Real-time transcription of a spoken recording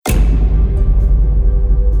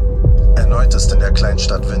Zeit ist in der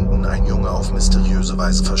Kleinstadt Winden ein Junge auf mysteriöse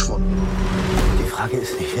Weise verschwunden. Die Frage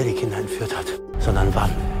ist nicht, wer die Kinder entführt hat, sondern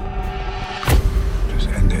wann. Das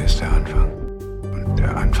Ende ist der Anfang. Und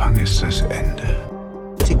der Anfang ist das Ende.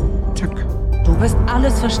 Zick, zack, Du wirst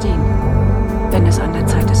alles verstehen, wenn es an der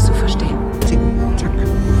Zeit ist zu verstehen. zick, zack,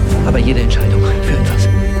 Aber jede Entscheidung für etwas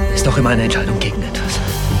ist doch immer eine Entscheidung gegen etwas.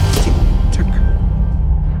 zick, zack.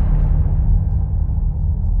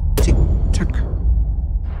 Zick, zack.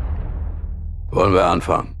 Wollen wir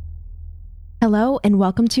anfangen? Hello and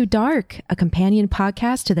welcome to Dark, a companion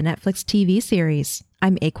podcast to the Netflix TV series.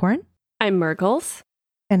 I'm Acorn. I'm Mergles.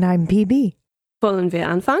 And I'm PB. Wollen wir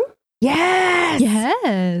anfangen? Yes!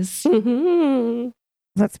 Yes. Mhm.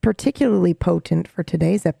 That's particularly potent for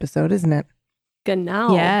today's episode, isn't it?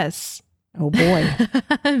 Genau. Yes. Oh boy.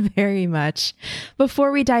 Very much.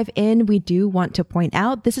 Before we dive in, we do want to point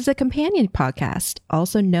out this is a companion podcast,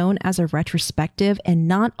 also known as a retrospective and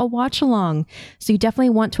not a watch along. So you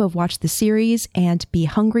definitely want to have watched the series and be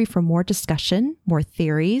hungry for more discussion, more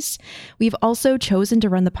theories. We've also chosen to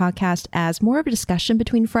run the podcast as more of a discussion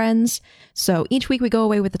between friends. So each week we go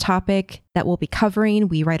away with a topic that we'll be covering.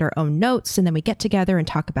 We write our own notes and then we get together and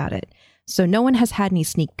talk about it. So no one has had any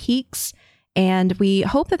sneak peeks. And we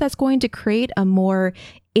hope that that's going to create a more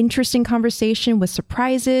interesting conversation with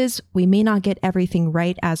surprises. We may not get everything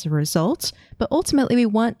right as a result, but ultimately we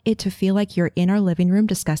want it to feel like you're in our living room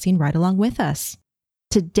discussing right along with us.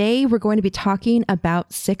 Today, we're going to be talking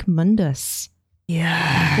about Sic Mundus.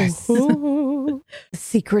 Yes.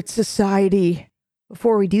 Secret Society.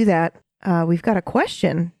 Before we do that, we've got a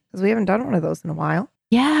question because we haven't done one of those in a while.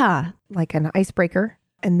 Yeah. Like an icebreaker.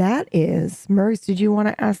 And that is, Murs, did you want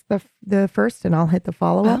to ask the first and I'll hit the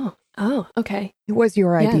follow-up? Oh, okay. It was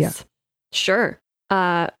your idea. Yes. Sure.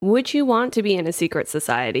 Would you want to be in a secret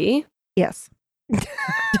society? Yes.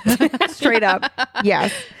 Straight up.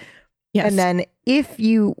 Yes. Yes. And then if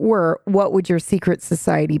you were, what would your secret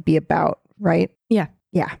society be about? Right? Yeah.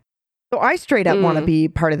 Yeah. So I straight up want to be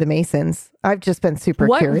part of the Masons. I've just been super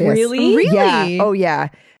What, curious. really? Really? Yeah. Oh, yeah.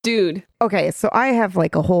 Dude. Okay. So I have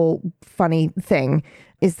like a whole funny thing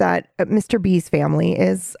is that Mr. B's family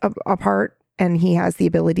is a part and he has the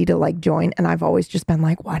ability to like join. And I've always just been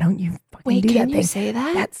like, why don't you fucking Wait, do that can you thing? say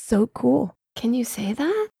that? That's so cool. Can you say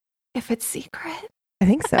that? If it's secret? I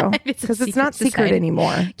think so. If it's a Because it's not secret secret society.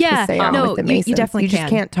 anymore. Yeah. To say I'm No, with the you Masons. definitely You just can.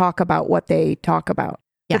 can't talk about what they talk about.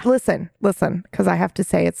 Yeah. But listen, because I have to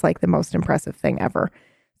say it's like the most impressive thing ever.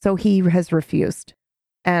 So he has refused.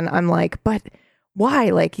 And I'm like, but why?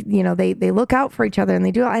 Like, you know, they look out for each other and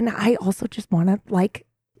they do. And I also just want to like,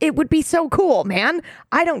 it would be so cool, man.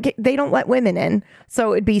 They don't let women in.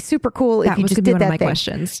 So it'd be super cool if you just did one that of my thing.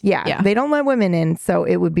 questions. Yeah, they don't let women in. So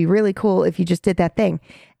it would be really cool if you just did that thing.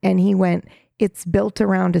 And he went, it's built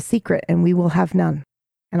around a secret and we will have none.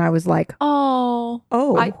 And I was like, Oh.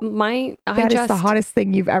 that is the hottest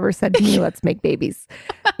thing you've ever said to me. Let's make babies.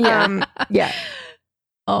 Yeah. Yeah.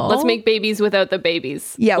 Oh. Let's make babies without the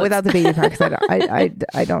babies. Yeah, without the baby part, because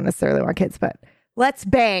I don't necessarily want kids, but let's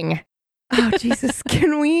bang. Oh, Jesus.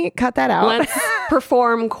 Can we cut that out? Let's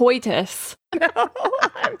perform coitus, No,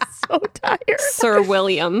 I'm so tired. Sir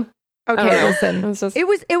William. Okay, know. listen. It's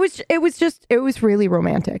just- It was really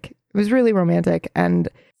romantic. It was really romantic. And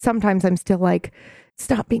sometimes I'm still like,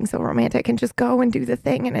 stop being so romantic and just go and do the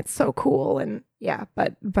thing. And it's so cool. And yeah,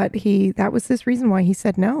 but that was his reason why he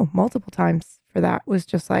said no multiple times for that was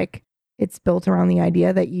just like, it's built around the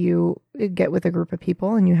idea that you get with a group of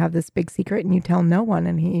people and you have this big secret and you tell no one.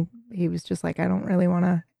 And he was just like, I don't really want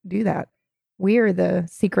to do that. We're the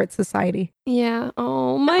secret society. Yeah.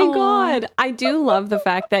 Oh my Aw. God. I do love the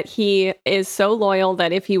fact that he is so loyal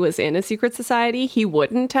that if he was in a secret society, he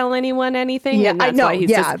wouldn't tell anyone anything. Yeah, and that's I know. why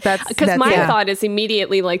he's Yeah, that's because my yeah. thought is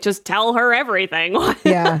immediately like, just tell her everything.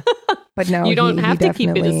 Yeah. But no, you don't he have to keep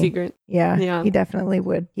it a definitely- secret. Yeah, Yeah. he definitely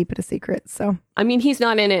would keep it a secret. So I mean, he's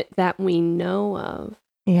not in it that we know of.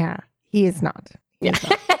 yeah, he is not. He Yeah. is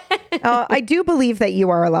not. I do believe that you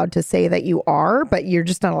are allowed to say that you are, but you're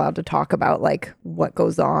just not allowed to talk about like what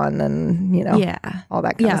goes on and, you know, Yeah. all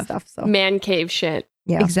that kind Yeah. of stuff. So Man cave shit.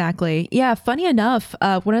 yeah. Exactly. Yeah. Funny enough,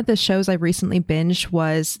 one of the shows I recently binged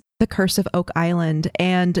was The Curse of Oak Island.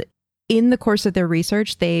 And in the course of their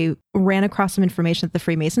research, they ran across some information that the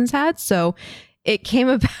Freemasons had. So it came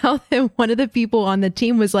about that one of the people on the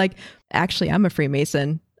team was like, actually, I'm a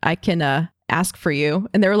Freemason. I can ask for you.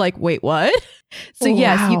 And they were like, wait, what? So Oh,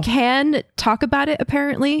 yes, wow. you can talk about it,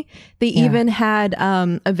 apparently. They Yeah. even had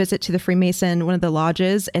a visit to the Freemason, one of the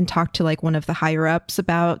lodges, and talked to like one of the higher ups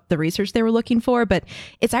about the research they were looking for. But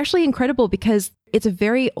it's actually incredible because It's a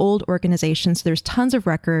very old organization, so there's tons of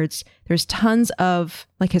records. There's tons of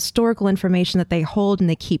like historical information that they hold and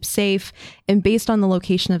they keep safe. And based on the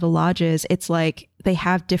location of the lodges, it's like they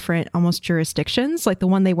have different almost jurisdictions. Like the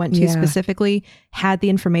one they went to specifically had the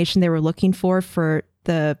information they were looking for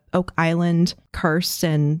the Oak Island curse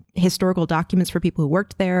and historical documents for people who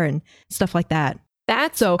worked there and stuff like that.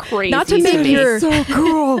 That's so crazy. Not to make your so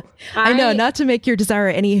cool. I know, not to make your desire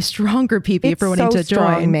any stronger, PP, for wanting to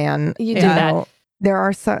strong, join. Man, you do that. There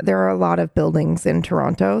are a lot of buildings in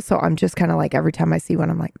Toronto, so I'm just kind of like every time I see one,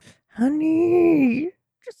 I'm like, honey,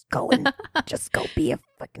 just go be a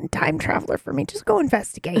fucking time traveler for me. Just go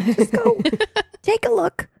investigate. Just go take a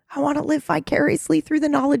look. I want to live vicariously through the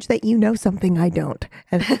knowledge that you know something I don't.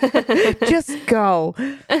 Just go.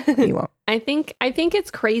 You won't. I think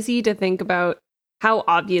it's crazy to think about how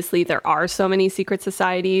obviously there are so many secret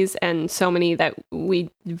societies and so many that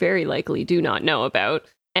we very likely do not know about.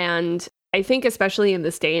 And I think especially in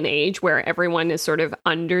this day and age where everyone is sort of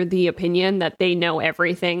under the opinion that they know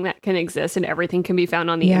everything that can exist and everything can be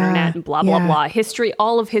found on the internet and blah, blah, blah. History,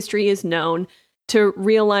 all of history is known, to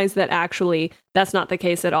realize that actually that's not the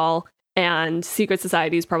case at all. And secret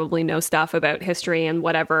societies probably know stuff about history and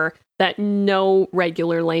whatever that no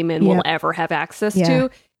regular layman will ever have access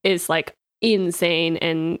to is like insane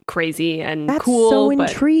and crazy and that's cool. So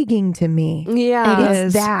intriguing to me. Yeah. It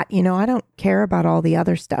is that, I don't care about all the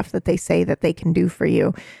other stuff that they say that they can do for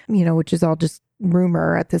you, which is all just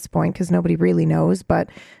rumor at this point because nobody really knows, but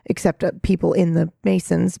except people in the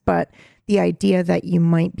Masons. But the idea that you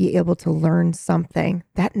might be able to learn something,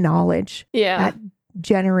 that knowledge, that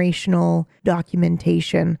generational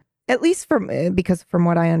documentation, at least because from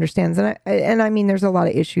what I understand, and I mean, there's a lot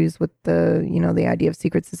of issues with the idea of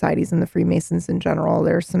secret societies and the Freemasons in general.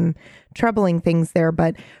 There's some troubling things there,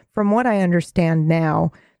 but from what I understand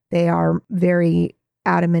now, they are very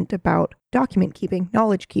adamant about document keeping,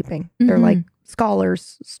 knowledge keeping. Mm-hmm. They're like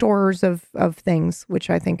scholars, storers of things, which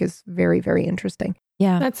I think is very, very interesting.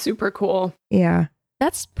 Yeah. That's super cool. Yeah.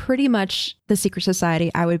 That's pretty much the secret society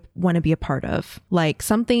I would want to be a part of. Like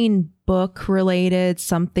something book related,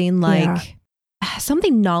 something like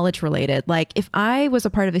something knowledge related. Like if I was a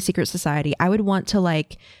part of a secret society, I would want to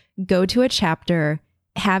like go to a chapter,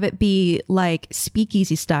 have it be like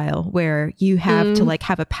speakeasy style where you have to like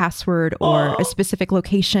have a password or a specific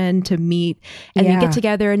location to meet and you get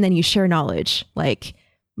together and then you share knowledge. Like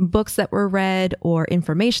books that were read or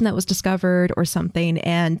information that was discovered or something,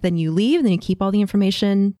 and then you leave and then you keep all the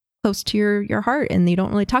information close to your heart and you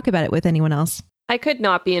don't really talk about it with anyone else. I could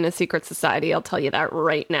not be in a secret society, I'll tell you that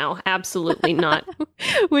right now. Absolutely not.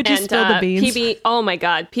 Would you spill the beans? PB, oh my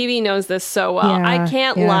God, PB knows this so well. I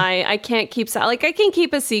can't lie. I can't keep like I can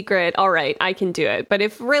keep a secret. All right, I can do it. But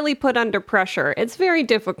if really put under pressure, it's very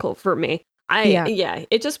difficult for me.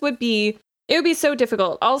 It just would be so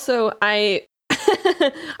difficult. Also, I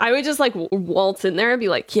would just like waltz in there and be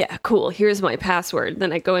like, yeah, cool, here's my password.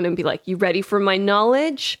 Then I go in and be like, you ready for my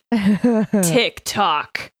knowledge?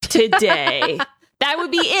 TikTok today. That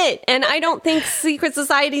would be it. And I don't think secret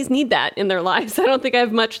societies need that in their lives. I don't think I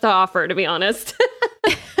have much to offer, to be honest.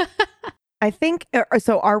 I think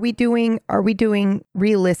so. Are we doing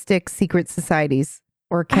realistic secret societies?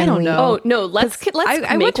 Or can I don't we? know. Oh no, let's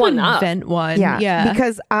I make one up. Invent one. Yeah,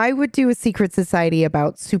 because I would do a secret society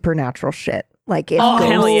about supernatural shit. Like if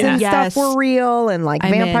ghosts and stuff were real and like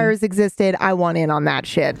vampires existed, I want in on that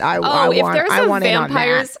shit. I want in on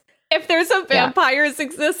that. If there's a vampires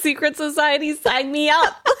exist secret society, sign me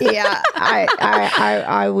up. Yeah,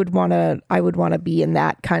 I would want to be in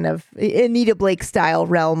that kind of Anita Blake style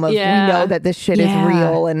realm of we know that this shit is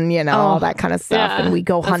real and all that kind of stuff, and we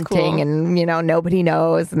go hunting and nobody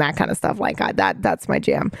knows and that kind of stuff. Like that's my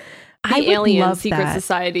jam. The alien secret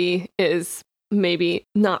society is maybe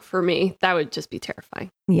not for me. That would just be terrifying.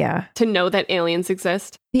 Yeah. To know that aliens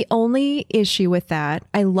exist. The only issue with that,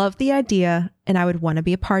 I love the idea and I would want to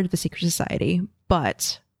be a part of the secret society,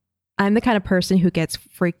 but I'm the kind of person who gets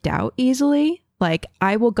freaked out easily. Like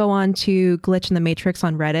I will go on to Glitch in the Matrix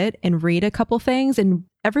on Reddit and read a couple things, and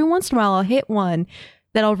every once in a while I'll hit one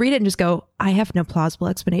that I'll read it and just go, I have no plausible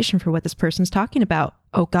explanation for what this person's talking about.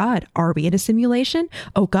 Oh God, are we in a simulation?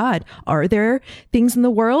 Oh God, are there things in the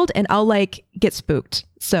world? And I'll like get spooked.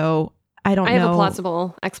 So I don't know. I have a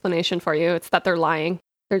plausible explanation for you. It's that they're lying.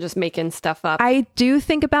 They're just making stuff up. I do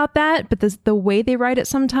think about that, but the way they write it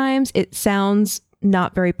sometimes, it sounds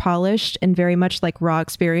not very polished and very much like raw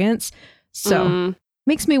experience. So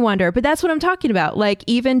makes me wonder, but that's what I'm talking about. Like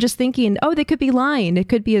even just thinking, oh, they could be lying. It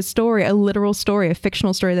could be a story, a literal story, a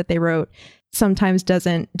fictional story that they wrote sometimes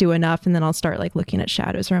doesn't do enough. And then I'll start like looking at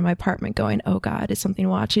shadows around my apartment going, oh God, is something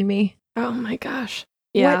watching me? Oh my gosh.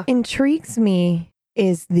 Yeah. What intrigues me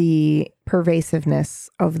is the pervasiveness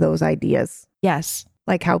of those ideas. Yes.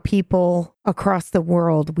 Like how people across the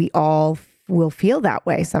world, we all will feel that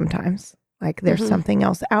way sometimes. Like there's something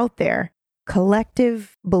else out there.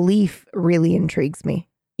 Collective belief really intrigues me.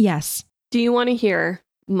 Yes. Do you want to hear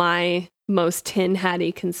my most tin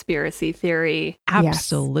hatty conspiracy theory?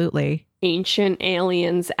 Absolutely. Ancient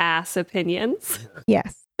aliens ass opinions?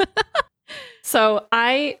 Yes. So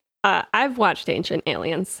I've watched Ancient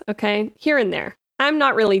Aliens, okay? Here and there. I'm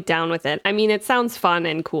not really down with it. I mean, it sounds fun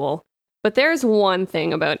and cool. But there's one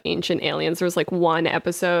thing about Ancient Aliens. There's like one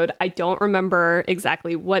episode. I don't remember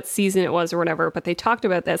exactly what season it was or whatever, but they talked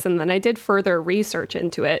about this. And then I did further research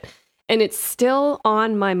into it. And it's still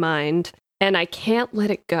on my mind. And I can't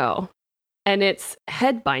let it go. And it's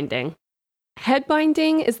head binding. Head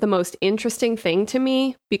binding is the most interesting thing to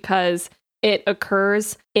me because it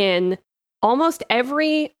occurs in almost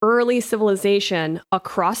every early civilization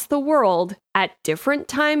across the world at different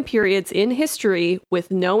time periods in history with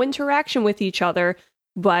no interaction with each other,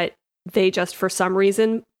 but they just, for some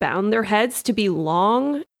reason, bound their heads to be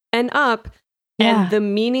long and up. Yeah. And the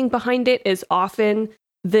meaning behind it is often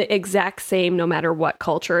the exact same no matter what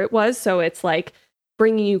culture it was. So it's like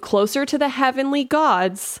bringing you closer to the heavenly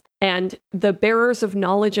gods and the bearers of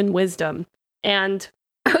knowledge and wisdom. And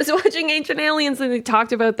I was watching Ancient Aliens and they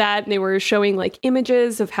talked about that, and they were showing like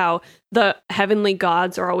images of how the heavenly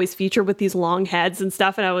gods are always featured with these long heads and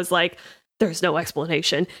stuff. And I was like, there's no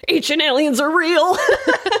explanation. Ancient aliens are real.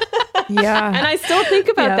 Yeah. And I still think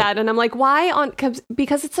about that. And I'm like, why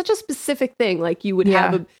because it's such a specific thing. Like you would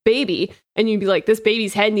have a baby and you'd be like, this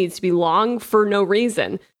baby's head needs to be long for no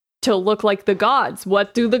reason to look like the gods.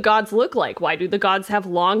 What do the gods look like? Why do the gods have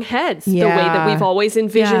long heads? The way that we've always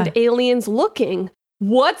envisioned aliens looking.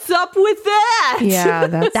 What's up with that? Yeah,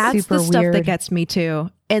 that's super the stuff weird. that gets me too.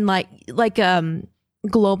 And like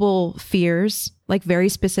global fears, like very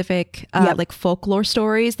specific like folklore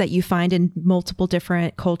stories that you find in multiple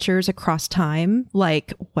different cultures across time.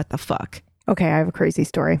 Like, what the fuck? Okay, I have a crazy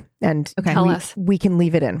story, and Tell us. We can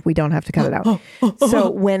leave it in. We don't have to cut it out. So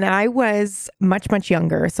when I was much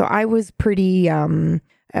younger, so I was pretty.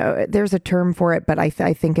 There's a term for it, but I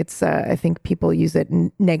think it's. I think people use it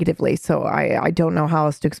negatively. So I don't know how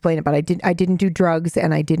else to explain it. But I didn't do drugs,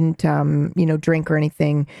 and I didn't drink or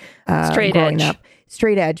anything. Straight growing edge. up,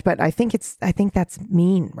 straight edge. But I think that's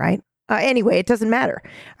mean, right? Anyway, it doesn't matter.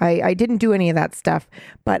 I didn't do any of that stuff,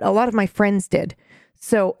 but a lot of my friends did.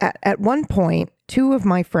 So at one point, two of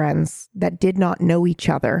my friends that did not know each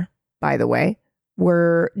other, by the way,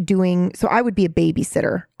 were doing, so I would be a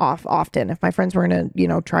babysitter often. If my friends were going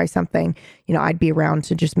to, try something, I'd be around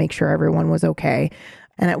to just make sure everyone was okay.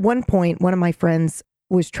 And at one point, one of my friends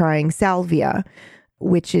was trying salvia,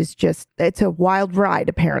 which is it's a wild ride,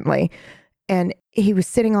 apparently. And he was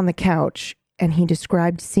sitting on the couch and he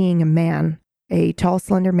described seeing a tall,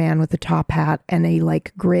 slender man with a top hat and a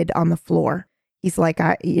like grid on the floor. He's like,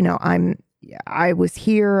 I was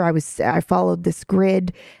here. I followed this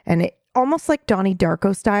grid, and it almost like Donnie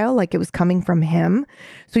Darko style, like it was coming from him.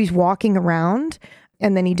 So he's walking around,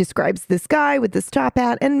 and then he describes this guy with this top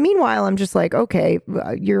hat. And meanwhile, I'm just like, okay,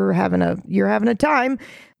 you're having a time.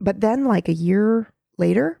 But then, like a year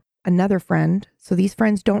later, another friend. So these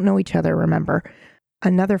friends don't know each other. Remember,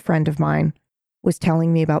 another friend of mine was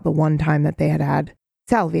telling me about the one time that they had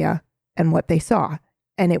salvia and what they saw.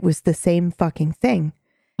 And it was the same fucking thing.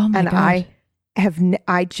 Oh my God.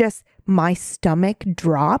 My stomach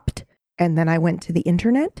dropped. And then I went to the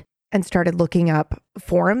internet and started looking up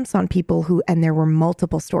forums on people and there were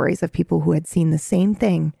multiple stories of people who had seen the same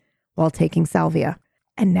thing while taking salvia.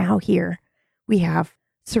 And now here we have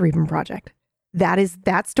Cerebrum Project.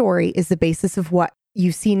 That story is the basis of what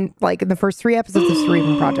you've seen like in the first 3 episodes of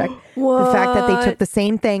Cerebrum Project. What? The fact that they took the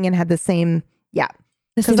same thing and had the same,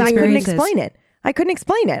 because I couldn't explain it.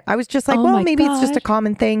 I was just like, maybe it's just a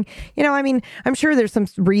common thing. I'm sure there's some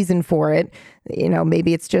reason for it.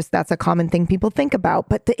 Maybe it's just that's a common thing people think about.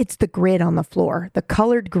 But it's the grid on the floor. The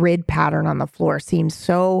colored grid pattern on the floor seems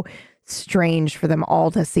so strange for them all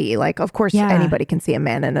to see. Like, of course, anybody can see a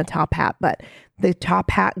man in a top hat, but the top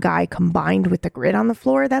hat guy combined with the grid on the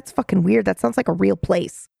floor, that's fucking weird. That sounds like a real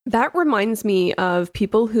place. That reminds me of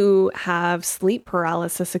people who have sleep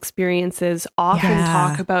paralysis experiences often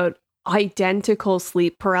talk about identical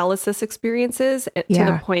sleep paralysis experiences to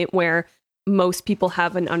the point where most people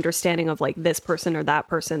have an understanding of like this person or that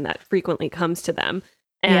person that frequently comes to them.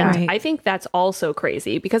 And I think that's also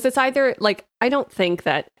crazy because it's either like, I don't think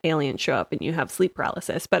that aliens show up and you have sleep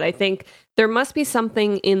paralysis, but I think there must be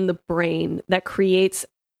something in the brain that creates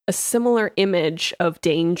a similar image of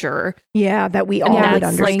danger. Yeah, that we all Yeah, would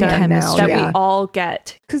it's like understand now. chemistry. That we all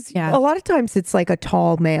get. Because Yeah. a lot of times it's like a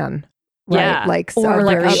tall man, right? Yeah. Like Or a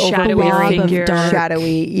like very a shadowy overbearing, figure.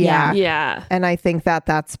 shadowy. Yeah. Yeah. And I think that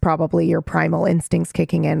that's probably your primal instincts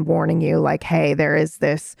kicking in, warning you like, hey, there is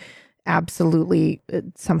this absolutely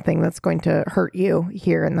something that's going to hurt you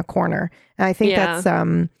here in the corner. And I think Yeah.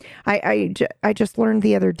 that's, I just learned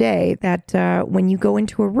the other day that when you go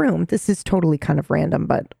into a room, this is totally kind of random,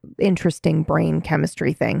 but interesting brain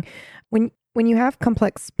chemistry thing. When you have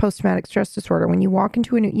complex post-traumatic stress disorder, when you walk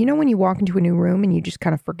into when you walk into a new room and you just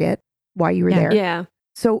kind of forget why you were there. Yeah.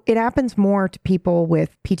 So it happens more to people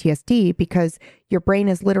with PTSD because your brain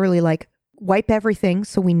is literally like, wipe everything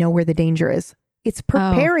so we know where the danger is. It's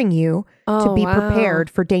preparing you to be prepared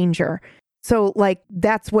for danger. So like,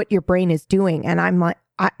 that's what your brain is doing. And I'm like,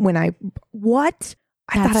 I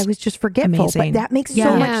thought I was just forgetful, amazing. but that makes so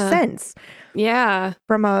Yeah. much sense Yeah.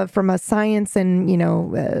 from a science and,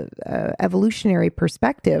 evolutionary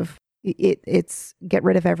perspective. It's get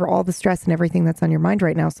rid of all the stress and everything that's on your mind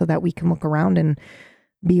right now so that we can look around and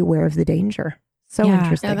be aware of the danger. So Yeah.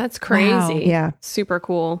 interesting. Yeah, that's crazy. Wow. Yeah. Super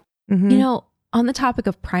cool. Mhm. On the topic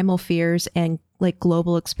of primal fears and like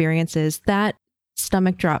global experiences, that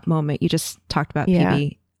stomach drop moment you just talked about, Yeah.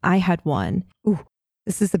 PB, I had one.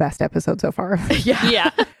 This is the best episode so far. Yeah.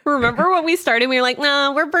 Remember when we started, we were like,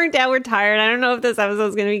 no, we're burnt out, we're tired. I don't know if this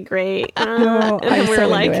episode's going to be great. No, and then I'm we so were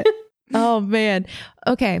like, into it. Oh, man.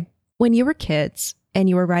 Okay. When you were kids and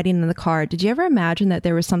you were riding in the car, did you ever imagine that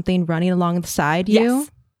there was something running alongside you?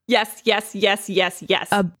 yes.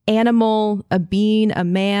 A animal, a being, a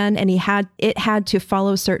man, and it had to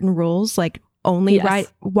follow certain rules, like only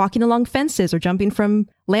Yes. walking along fences or jumping from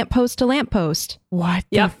lamppost to lamppost. What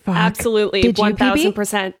the Yep, fuck? absolutely. Did you, PB?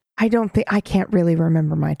 1000%. I can't really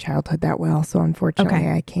remember my childhood that well. So unfortunately,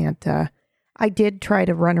 Okay. I can't. I did try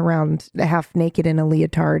to run around half naked in a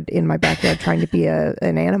leotard in my backyard trying to be an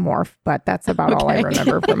animorph, but that's about all I Okay.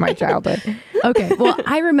 remember from my childhood. Okay. Well,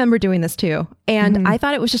 I remember doing this too. And Mhm. I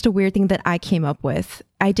thought it was just a weird thing that I came up with.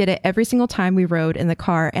 I did it every single time we rode in the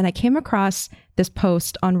car. And I came across this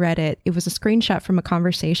post on Reddit. It was a screenshot from a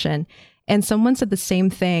conversation. And someone said the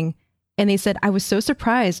same thing. And they said, I was so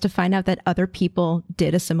surprised to find out that other people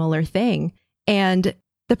did a similar thing. And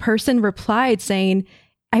the person replied saying,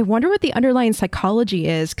 I wonder what the underlying psychology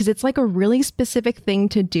is, because it's like a really specific thing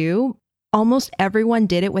to do. Almost everyone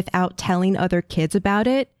did it without telling other kids about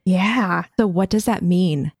it. Yeah. So what does that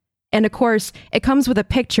mean? And of course, it comes with a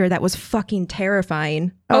picture that was fucking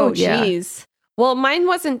terrifying. Oh, yeah. geez. Well, mine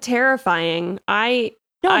wasn't terrifying. Mine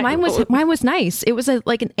was nice. It was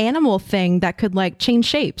like an animal thing that could like change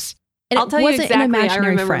shapes. And I'll it tell you wasn't exactly. an I imaginary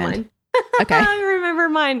remember friend. mine. Okay. I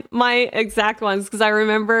remember my exact ones because I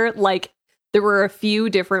remember like there were a few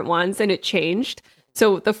different ones and it changed.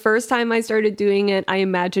 So the first time I started doing it, I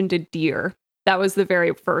imagined a deer. That was the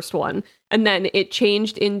very first one. And then it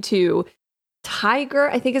changed into Tiger.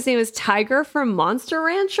 I think his name is Tiger from Monster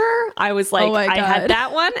Rancher. I was like, Oh my I God. had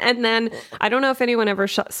that one. And then I don't know if anyone ever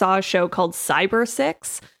saw a show called Cyber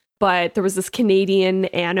Six, but there was this Canadian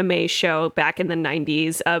anime show back in the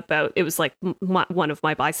 90s about, it was like one of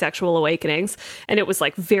my bisexual awakenings. And it was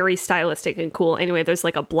like very stylistic and cool. Anyway, there's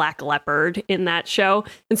like a black leopard in that show.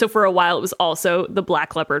 And so for a while, it was also the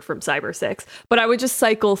black leopard from Cyber Six. But I would just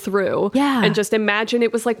cycle through and just imagine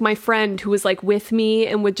it was like my friend who was like with me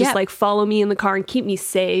and would just like follow me in the car and keep me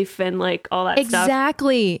safe and like all that stuff.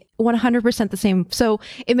 Exactly. 100% the same. So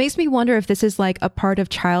it makes me wonder if this is like a part of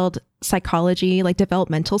child psychology, like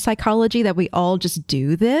developmental psychology, that we all just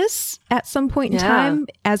do this at some point in time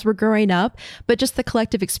as we're growing up. But just the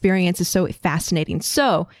collective experience is so fascinating.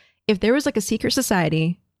 So if there was like a secret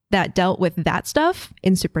society that dealt with that stuff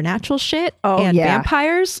in supernatural shit and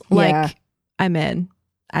vampires, like I'm in.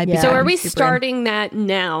 I'd be So are down. we Super in. starting that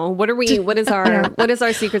now? What is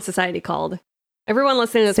our secret society called? Everyone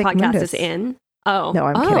listening to this Sic podcast Mundus. is in. Oh, No,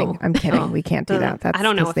 I'm kidding. I'm kidding. Oh. We can't do that. That's I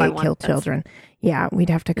don't know 'cause if I they want kill that. children. Yeah, we'd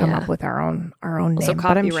have to come Yeah. up with our own Also name.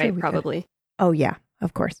 But I'm sure copyright, we could. probably. Oh yeah,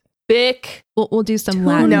 of course. Bic. We'll do some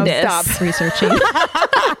Latin No, stop. researching.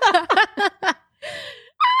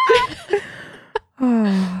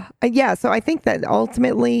 Yeah, so I think that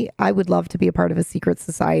ultimately I would love to be a part of a secret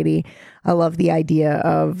society. I love the idea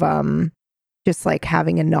of just like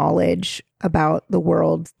having a knowledge about the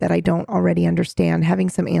world that I don't already understand, having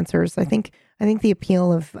some answers. I think the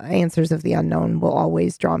appeal of answers of the unknown will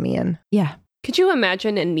always draw me in. Yeah. Could you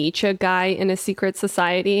imagine a Nietzsche guy in a secret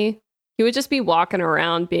society? He would just be walking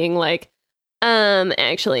around being like,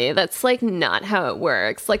 actually, that's like not how it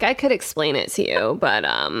works. Like I could explain it to you, but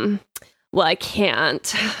well, I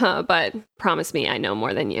can't. But promise me I know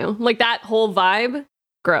more than you. Like that whole vibe.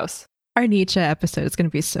 Gross. Our Nietzsche episode is going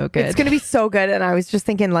to be so good. It's going to be so good. And I was just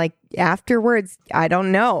thinking, like, afterwards, I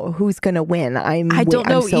don't know who's going to win. I don't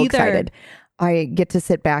know so either. Excited. I get to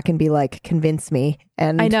sit back and be like, convince me.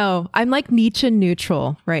 And I know. I'm like Nietzsche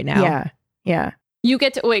neutral right now. Yeah. Yeah. You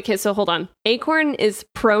get to wait. Okay, so hold on. Acorn is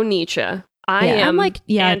pro Nietzsche. I am. I'm like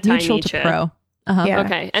neutral to pro. Yeah.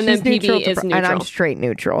 Okay, and then PB is neutral, and I'm straight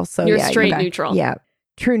neutral. So you're straight neutral. Yeah,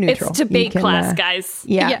 true neutral. It's debate class, guys.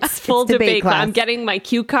 Yeah, it's full debate class. I'm getting my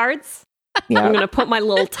cue cards. Yeah. I'm gonna put my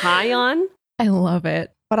little tie on. I love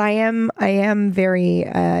it. But I am very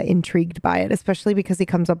intrigued by it, especially because he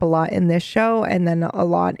comes up a lot in this show, and then a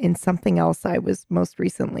lot in something else I was most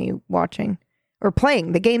recently watching. Or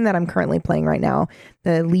playing, the game that I'm currently playing right now.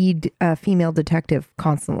 The lead female detective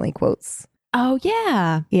constantly quotes. Oh,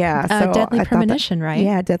 yeah. Yeah. So Deadly Premonition, right?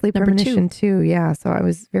 Yeah, Deadly Number Premonition 2. too. Yeah. So I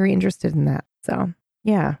was very interested in that. So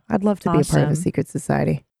yeah, I'd love to be a part of a secret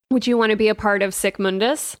society. Would you want to be a part of Sic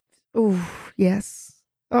Mundus? Oh, yes.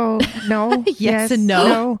 Oh, no. Yes and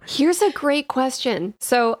no. Here's a great question.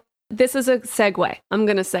 So this is a segue. I'm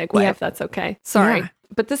going to segue if that's okay. Sorry. Yeah.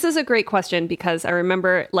 But this is a great question because I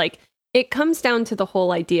remember like, it comes down to the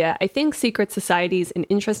whole idea. I think secret societies and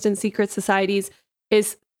interest in secret societies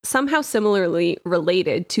is somehow similarly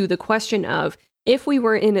related to the question of if we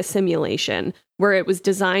were in a simulation where it was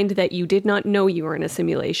designed that you did not know you were in a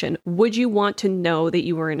simulation, would you want to know that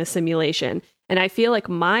you were in a simulation? And I feel like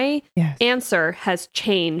my answer has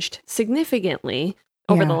changed significantly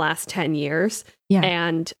over the last 10 years. Yeah.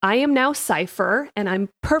 And I am now Cypher, and I'm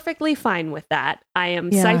perfectly fine with that. I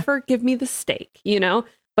am Cypher, give me the steak, you know?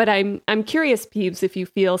 But I'm curious, Peebs, if you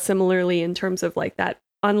feel similarly in terms of like that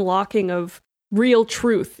unlocking of real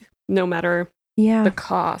truth, no matter the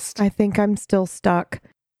cost. I think I'm still stuck.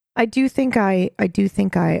 I do think I,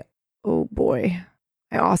 oh boy,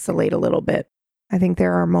 I oscillate a little bit. I think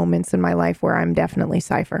there are moments in my life where I'm definitely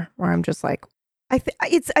Cypher, where I'm just like,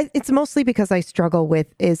 it's mostly because I struggle with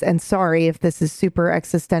and sorry if this is super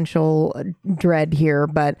existential dread here,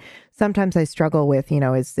 but sometimes I struggle with,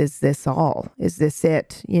 is this all? Is this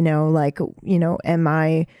it? Am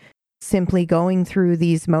I simply going through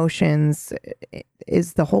these motions?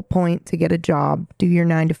 Is the whole point to get a job, do your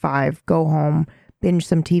 9 to 5, go home, binge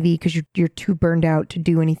some TV because you're too burned out to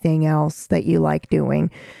do anything else that you like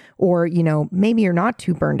doing? Or, maybe you're not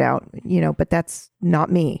too burned out, but that's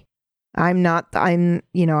not me. I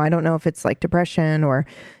don't know if it's like depression or,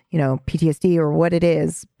 PTSD or what it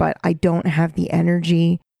is, but I don't have the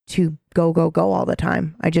energy to go all the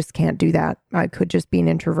time. I just can't do that. I could just be an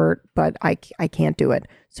introvert, but I can't do it.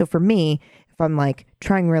 So for me, if I'm like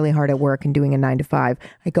trying really hard at work and doing a 9 to 5,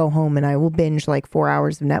 I go home and I will binge like 4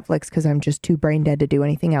 hours of Netflix because I'm just too brain dead to do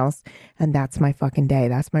anything else. And that's my fucking day.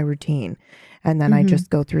 That's my routine. And then I just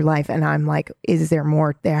go through life and I'm like, is there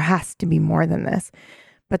more? There has to be more than this.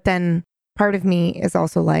 But then part of me is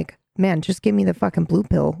also like, man, just give me the fucking blue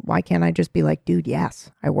pill. Why can't I just be like, dude,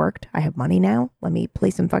 yes, I worked. I have money now. Let me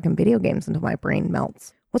play some fucking video games until my brain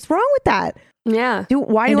melts. What's wrong with that? Yeah.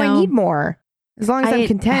 Why do I need more? As long as I'm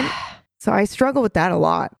content. So I struggle with that a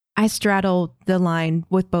lot. I straddle the line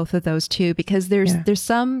with both of those too, because there's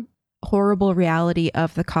some horrible reality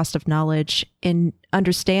of the cost of knowledge in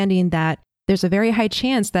understanding that there's a very high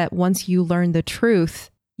chance that once you learn the truth,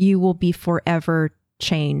 you will be forever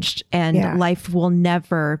changed and life will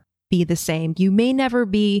never be the same. You may never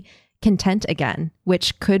be content again,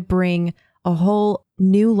 which could bring a whole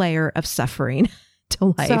new layer of suffering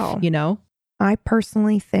to life, so, I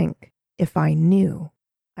personally think if I knew,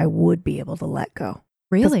 I would be able to let go.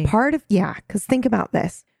 Really? Because think about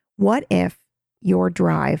this. What if your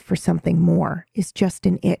drive for something more is just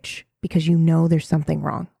an itch because there's something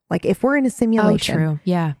wrong? Like if we're in a simulation, true.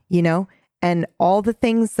 Yeah. And all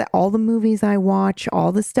the movies I watch,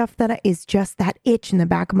 all the stuff is just that itch in the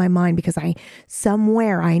back of my mind because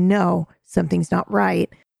somewhere I know something's not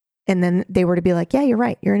right. And then they were to be like, yeah, you're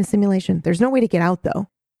right. You're in a simulation. There's no way to get out though.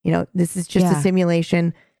 This is just a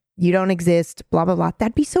simulation. You don't exist, blah, blah, blah.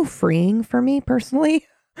 That'd be so freeing for me personally.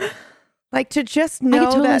 Like to just know I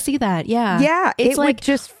can totally see that. Yeah. Yeah. It would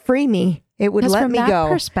just free me. It would let me go.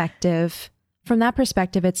 From that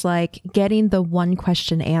perspective, it's like getting the one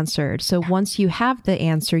question answered. So once you have the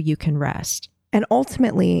answer, you can rest. And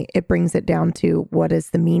ultimately, it brings it down to what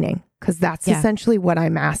is the meaning? Because that's essentially what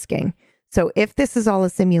I'm asking. So if this is all a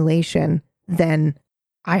simulation, then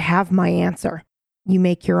I have my answer. You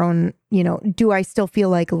make your own, do I still feel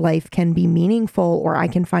like life can be meaningful or I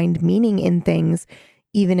can find meaning in things,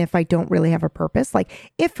 even if I don't really have a purpose?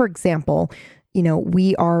 Like if, for example,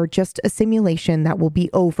 we are just a simulation that will be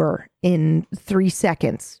over in 3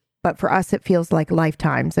 seconds. But for us, it feels like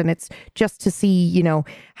lifetimes. And it's just to see, you know,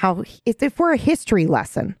 how if we're a history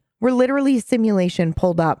lesson, we're literally a simulation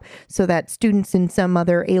pulled up so that students in some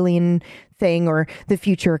other alien thing or the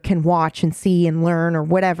future can watch and see and learn or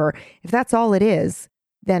whatever. If that's all it is,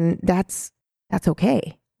 then that's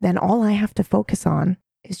okay. Then all I have to focus on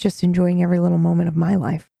is just enjoying every little moment of my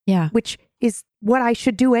life. Yeah. Which is what I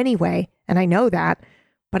should do anyway. And I know that,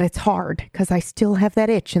 but it's hard because I still have that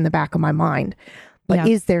itch in the back of my mind. But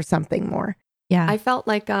is there something more? Yeah. I felt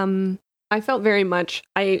like, I felt very much,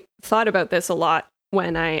 I thought about this a lot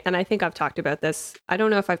and I think I've talked about this. I don't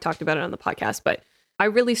know if I've talked about it on the podcast, but I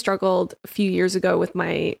really struggled a few years ago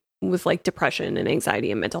with like depression and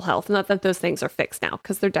anxiety and mental health. Not that those things are fixed now,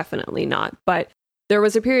 because they're definitely not. But there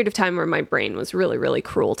was a period of time where my brain was really, really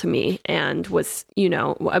cruel to me and was, you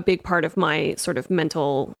know, a big part of my sort of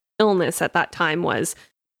mental illness at that time was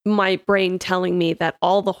my brain telling me that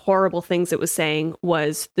all the horrible things it was saying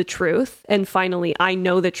was the truth. And finally, I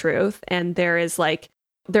know the truth. And there is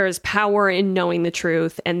power in knowing the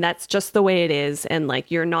truth. And that's just the way it is. And like,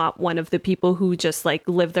 you're not one of the people who just like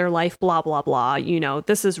live their life, blah, blah, blah. You know,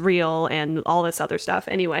 this is real and all this other stuff.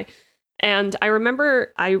 Anyway. And I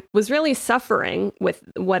remember I was really suffering with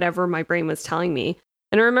whatever my brain was telling me.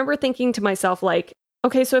 And I remember thinking to myself, like,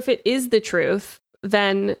 okay, so if it is the truth,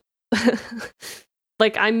 then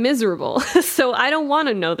like I'm miserable. So I don't want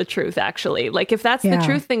to know the truth, actually. Like if that's the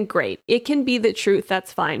truth, then great. It can be the truth.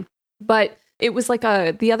 That's fine. But it was like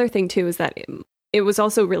the other thing too, is that it was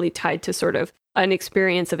also really tied to sort of an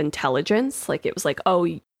experience of intelligence. Like it was like, oh,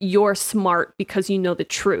 you're smart because you know the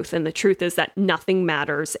truth. And the truth is that nothing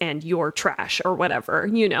matters and you're trash or whatever,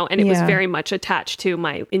 you know, and it was very much attached to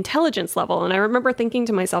my intelligence level. And I remember thinking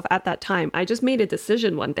to myself at that time, I just made a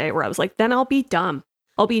decision one day where I was like, then I'll be dumb.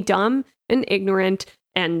 I'll be dumb and ignorant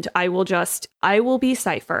and I will be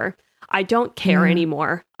Cypher. I don't care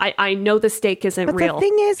anymore. I know the stake isn't real. The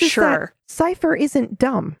thing is that Cypher isn't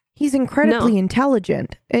dumb. He's incredibly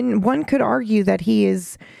intelligent. And one could argue that he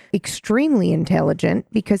is extremely intelligent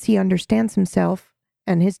because he understands himself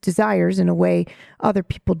and his desires in a way other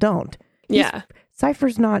people don't.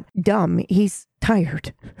 Cypher's not dumb. He's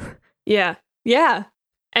tired. Yeah. Yeah.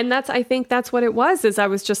 And I think that's what it was, is I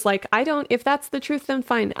was just like, if that's the truth, then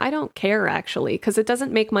fine. I don't care, actually, because it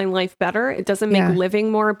doesn't make my life better. It doesn't make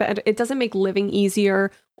living more better. It doesn't make living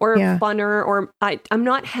easier or funner, or I'm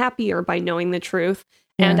not happier by knowing the truth.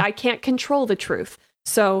 And I can't control the truth.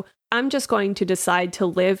 So I'm just going to decide to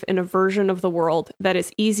live in a version of the world that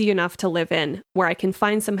is easy enough to live in, where I can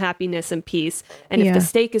find some happiness and peace. And if the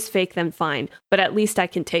steak is fake, then fine. But at least I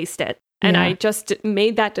can taste it. And I just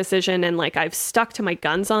made that decision, and like I've stuck to my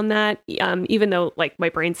guns on that, even though like my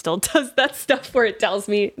brain still does that stuff where it tells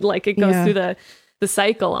me, like it goes through the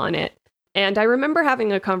cycle on it. And I remember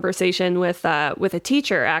having a conversation with a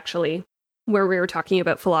teacher, actually, where we were talking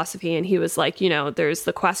about philosophy, and he was like, you know, there's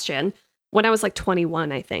the question, when I was like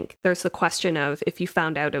 21, I think, there's the question of, if you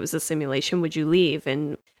found out it was a simulation, would you leave?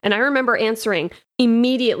 And I remember answering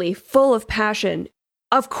immediately, full of passion,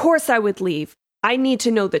 of course I would leave. I need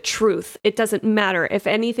to know the truth. It doesn't matter. If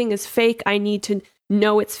anything is fake, I need to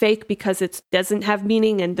know it's fake because it doesn't have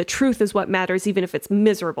meaning, and the truth is what matters, even if it's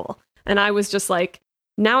miserable. And I was just like,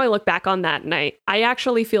 now I look back on that and I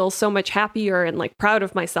actually feel so much happier and like proud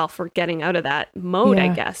of myself for getting out of that mode,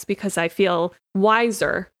 I guess, because I feel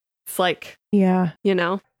wiser. It's like, you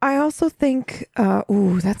know? I also think,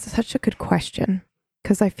 that's such a good question,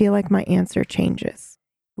 because I feel like my answer changes.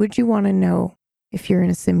 Would you want to know, if you're in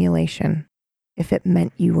a simulation, if it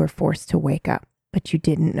meant you were forced to wake up, but you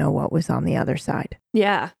didn't know what was on the other side?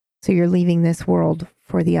 Yeah. So you're leaving this world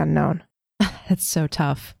for the unknown. That's so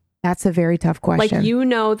tough. That's a very tough question. Like, you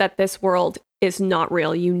know that this world is not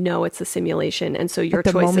real. You know it's a simulation. And so your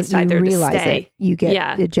choice is either to stay. You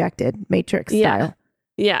get ejected, Matrix style.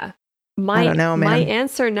 Yeah. I don't know, man.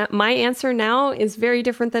 My answer now is very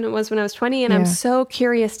different than it was when I was 20. And I'm so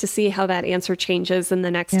curious to see how that answer changes in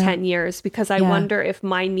the next 10 years, because I wonder if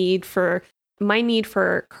my need for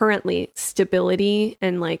currently stability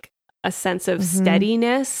and like a sense of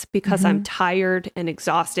steadiness, because I'm tired and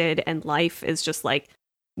exhausted, and life is just like,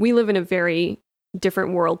 we live in a very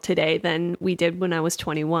different world today than we did when I was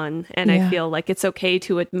 21. And I feel like it's okay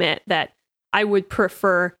to admit that I would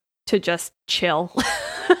prefer to just chill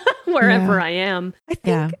wherever I am.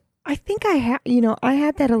 I think I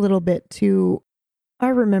had that a little bit too. I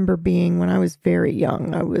remember being, when I was very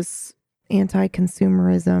young, I was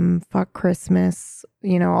anti-consumerism, fuck Christmas,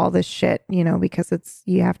 all this shit, because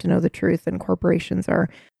you have to know the truth, and corporations are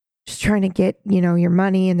just trying to get, your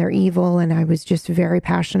money, and they're evil. And I was just very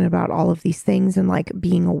passionate about all of these things and like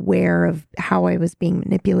being aware of how I was being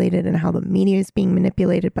manipulated and how the media is being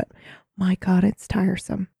manipulated. But my God, it's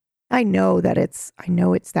tiresome. I know it's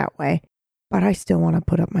that way, but I still want to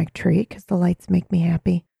put up my tree because the lights make me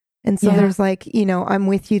happy. And so there's like, I'm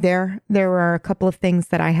with you there. There are a couple of things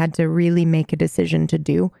that I had to really make a decision to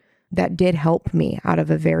do that did help me out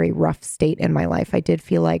of a very rough state in my life. I did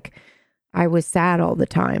feel like I was sad all the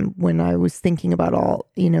time when I was thinking about all,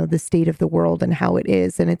 the state of the world and how it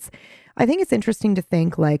is. And I think it's interesting to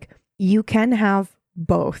think like you can have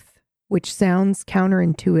both, which sounds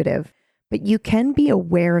counterintuitive, but you can be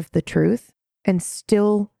aware of the truth and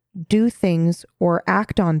still do things or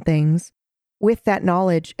act on things with that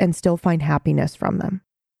knowledge and still find happiness from them.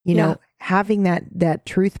 Having that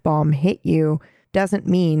truth bomb hit you doesn't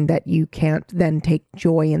mean that you can't then take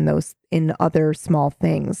joy in other small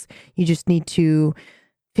things. You just need to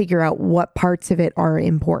figure out what parts of it are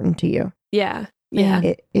important to you. Yeah. Yeah.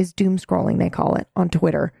 It is doom scrolling, they call it, on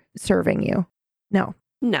Twitter, serving you. No.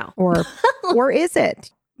 Or is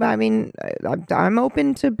it? I mean, I'm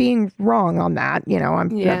open to being wrong on that.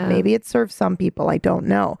 Maybe it serves some people. I don't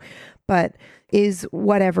know. But is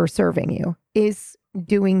whatever serving you? Is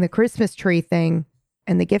doing the Christmas tree thing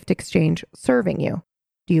and the gift exchange serving you?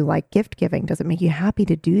 Do you like gift giving? Does it make you happy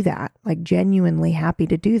to do that? Like genuinely happy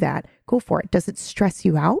to do that? Go for it. Does it stress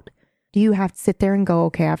you out? Do you have to sit there and go,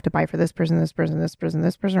 okay, I have to buy for this person, this person, this person,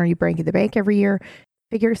 this person? Or are you breaking the bank every year?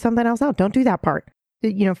 Figure something else out. Don't do that part.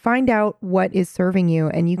 Find out what is serving you,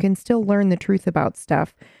 and you can still learn the truth about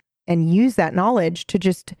stuff and use that knowledge to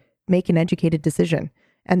just make an educated decision.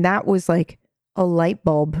 And that was like a light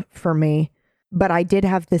bulb for me. But I did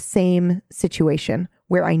have the same situation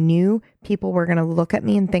where I knew people were going to look at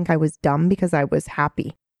me and think I was dumb because I was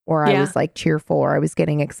happy, or I was like cheerful, or I was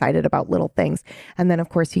getting excited about little things. And then of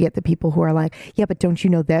course you get the people who are like, yeah, but don't you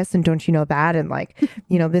know this? And don't you know that? And like,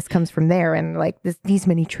 this comes from there. And like these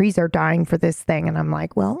many trees are dying for this thing. And I'm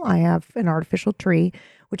like, well, I have an artificial tree,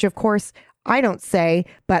 which of course I don't say,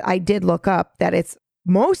 but I did look up that it's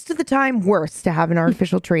most of the time worse to have an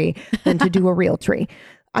artificial tree than to do a real tree.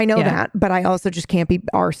 I know that, but I also just can't be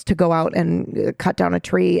arsed to go out and cut down a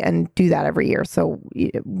tree and do that every year. So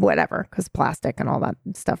whatever, because plastic and all that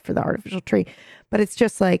stuff for the artificial tree. But it's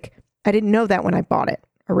just like, I didn't know that when I bought it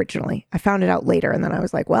originally. I found it out later, and then I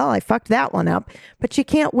was like, well, I fucked that one up. But you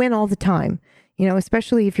can't win all the time,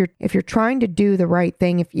 especially if you're trying to do the right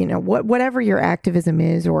thing. If whatever your activism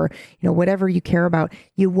is, or whatever you care about,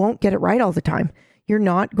 you won't get it right all the time. You're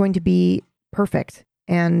not going to be perfect.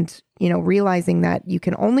 And, realizing that you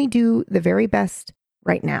can only do the very best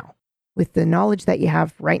right now with the knowledge that you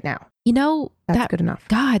have right now. That's good enough.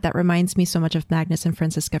 God, that reminds me so much of Magnus and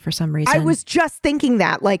Francisca for some reason. I was just thinking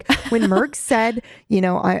that, like when Merck said,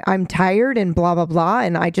 I'm tired and blah, blah, blah,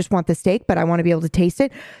 and I just want the steak, but I want to be able to taste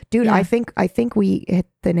it. Dude, yeah. I think we hit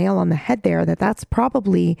the nail on the head there, that's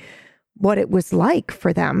probably what it was like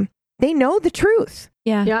for them. They know the truth.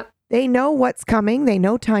 Yeah. Yep. They know what's coming. They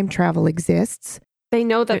know time travel exists. They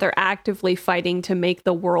know that they're actively fighting to make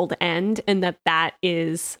the world end, and that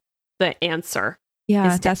is the answer.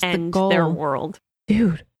 Yeah, is that's to end the goal. Their world.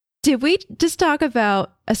 Dude. Did we just talk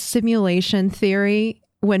about a simulation theory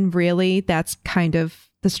when really that's kind of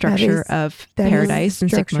the structure of paradise and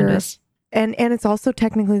Sic Mundus? And it's also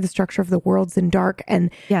technically the structure of the worlds in dark. And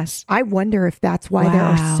yes, I wonder if that's why there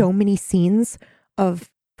are so many scenes of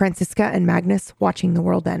Francisca and Magnus watching the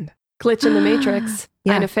world end. Glitch in the Matrix.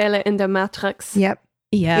 Yeah. Eine Fehler in der Matrix.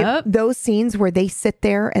 Yep. Those scenes where they sit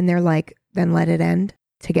there and they're like, then let it end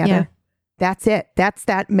together. Yeah. That's it. That's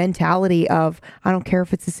that mentality of, I don't care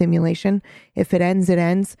if it's a simulation. If it ends, it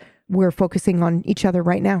ends. We're focusing on each other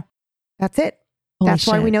right now. That's it. That's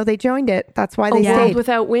why we know they joined it. That's why they stayed. A world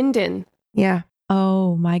without Winden. Yeah.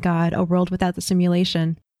 Oh my God. A world without the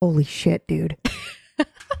simulation. Holy shit, dude.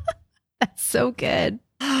 That's so good.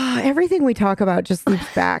 Everything we talk about just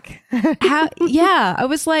loops back. I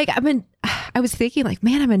was thinking like,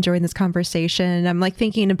 man, I'm enjoying this conversation. I'm like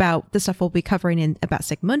thinking about the stuff we'll be covering about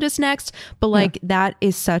Sic Mundus next, but like that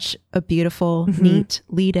is such a beautiful, neat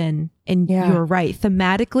lead in. And you're right.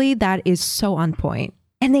 Thematically, that is so on point.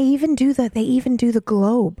 And they even do the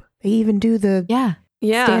globe. They even do the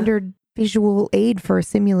standard visual aid for a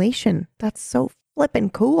simulation. That's so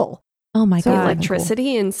flippin' cool. Oh my God.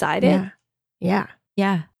 Electricity inside it. Yeah.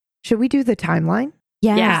 Yeah. Should we do the timeline?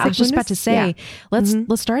 Yeah, I was just about to say, let's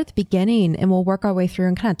start at the beginning and we'll work our way through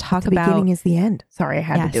and kind of talk about. The beginning is the end. Sorry, I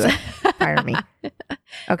had to do it. Fire me.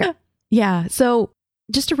 Okay. Yeah. So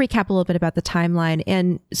just to recap a little bit about the timeline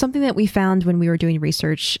and something that we found when we were doing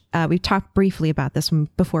research, we talked briefly about this one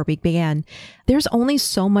before we began. There's only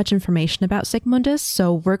so much information about Sic Mundus,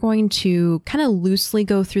 so we're going to kind of loosely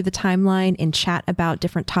go through the timeline and chat about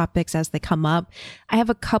different topics as they come up. I have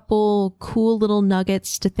a couple cool little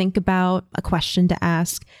nuggets to think about, a question to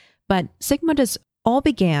ask, but Sic Mundus all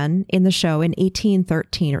began in the show in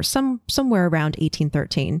 1813 or somewhere around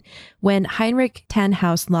 1813 when Heinrich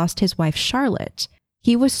Tannhaus lost his wife Charlotte.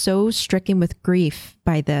 He was so stricken with grief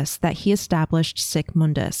by this that he established Sic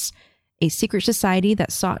Mundus, a secret society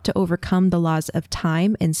that sought to overcome the laws of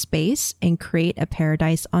time and space and create a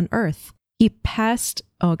paradise on Earth. He passed...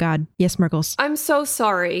 Oh, God. Yes, Murgles. I'm so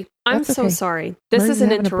sorry. I'm That's so okay. sorry. This Murray's is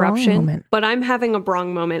an having a Brong interruption, moment. but I'm having a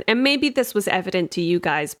Brong moment. And maybe this was evident to you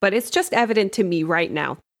guys, but it's just evident to me right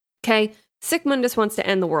now. Okay? Sic Mundus wants to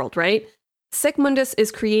end the world, right? Sic Mundus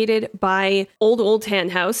is created by old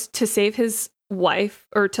Tannhaus to save his wife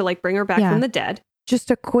or to like bring her back from the dead.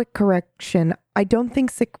 Just a quick correction. I don't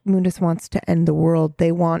think Sic Mundus wants to end the world.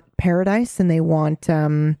 They want paradise, and they want,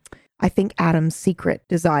 I think Adam's secret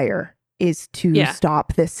desire is to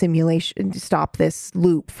stop this simulation, stop this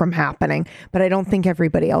loop from happening. But I don't think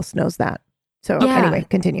everybody else knows that. So anyway,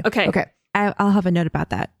 continue. Okay. I'll have a note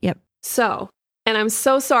about that. Yep. So, and I'm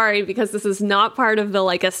so sorry because this is not part of the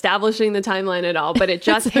like establishing the timeline at all, but it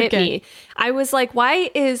just hit me. I was like,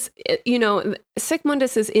 why is, Sic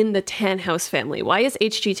Mundus is in the Tannhaus family. Why is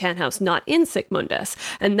H.G. Tannhaus not in Sic Mundus?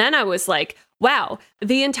 And then I was like, wow,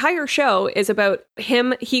 the entire show is about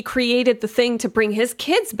him. He created the thing to bring his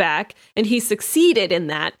kids back, and he succeeded in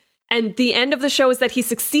that. And the end of the show is that he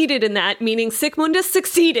succeeded in that, meaning Sic Mundus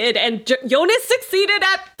succeeded, and Jonas succeeded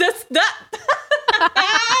at this.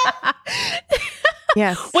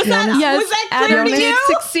 Yes. Was that clear to you?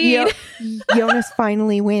 Succeed. Jonas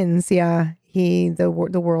finally wins. Yeah. The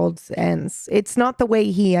world ends. It's not the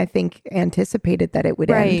way he, I think, anticipated that it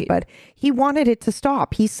would end, but he wanted it to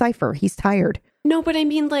stop. He's Cypher. He's tired. No, but I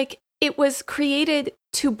mean, like, it was created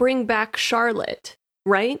to bring back Charlotte,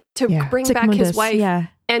 right? To bring Sic back Mundus, his wife. Yeah.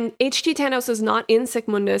 And H.G. Tannhaus is not in Sic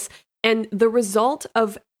Mundus. And the result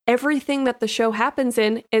of everything that the show happens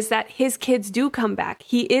in is that his kids do come back.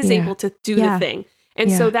 He is able to do the thing.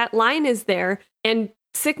 And so that line is there. And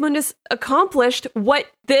Sic Mundus accomplished what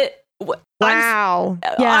the... Wow.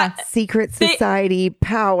 Secret society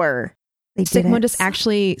power. They Sic did it. Mundus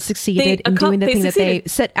actually succeeded in doing the thing that they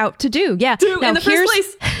set out to do. Yeah. Now, in the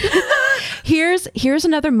first place. here's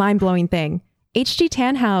another mind-blowing thing. H.G.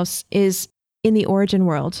 Tannhaus is in the origin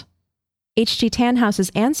world. H.G. Tannhaus's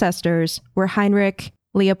ancestors were Heinrich,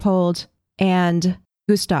 Leopold, and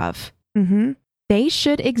Gustav. Mm-hmm. They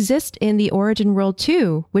should exist in the origin world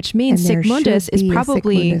too, which means Sic Mundus is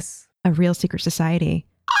probably a real secret society.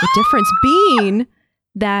 The difference being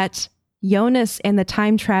that Jonas and the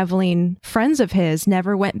time-traveling friends of his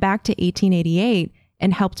never went back to 1888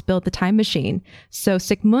 and helped build the time machine. So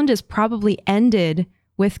Sic Mundus probably ended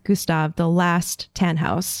with Gustav, the last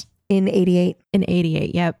Tannhaus. In 88. In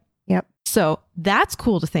 88, yep. So that's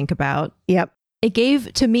cool to think about. Yep. It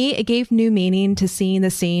gave new meaning to seeing the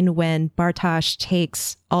scene when Bartosz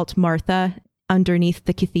takes Alt Martha underneath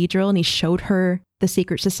the cathedral and he showed her the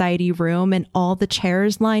secret society room and all the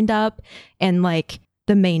chairs lined up and like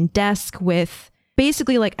the main desk with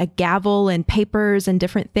basically like a gavel and papers and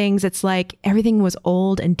different things. It's like everything was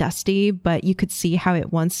old and dusty, but you could see how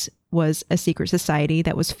it once was a secret society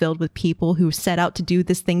that was filled with people who set out to do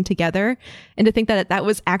this thing together. And to think that that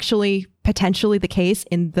was actually potentially the case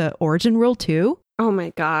in the origin world too. Oh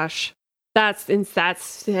my gosh. That's yeah.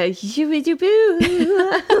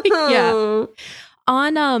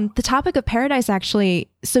 On the topic of paradise, actually.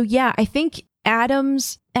 So yeah, I think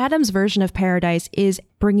Adam's version of paradise is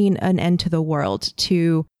bringing an end to the world,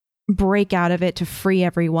 to break out of it, to free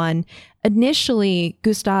everyone. Initially,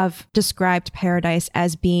 Gustav described paradise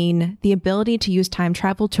as being the ability to use time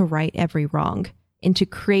travel to right every wrong and to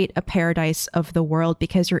create a paradise of the world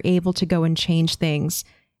because you're able to go and change things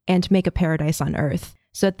and make a paradise on Earth.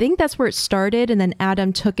 So I think that's where it started. And then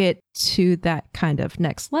Adam took it to that kind of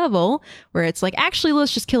next level where it's like, actually,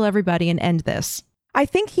 let's just kill everybody and end this. I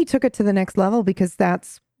think he took it to the next level because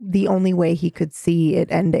that's the only way he could see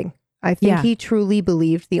it ending. I think he truly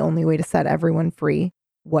believed the only way to set everyone free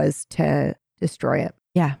was to destroy it.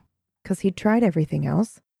 Yeah. Because he tried everything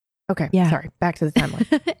else. Okay. Yeah. Sorry. Back to the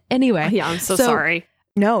timeline. Anyway. Yeah, I'm so sorry.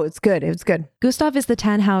 No, it's good. It was good. Gustav is the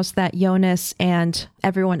Tannhaus that Jonas and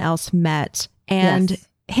everyone else met. And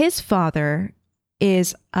his father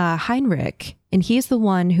is Heinrich, and he's the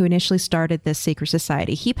one who initially started this secret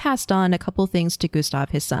society. He passed on a couple things to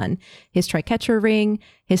Gustav, his son. His triquetra ring,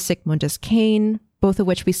 his Sic Mundus cane, both of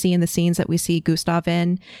which we see in the scenes that we see Gustav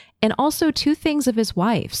in, and also 2 things of his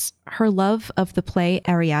wife's, her love of the play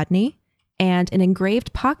Ariadne and an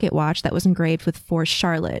engraved pocket watch that was engraved with For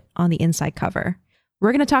Charlotte on the inside cover.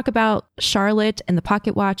 We're going to talk about Charlotte and the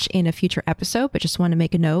pocket watch in a future episode, but just want to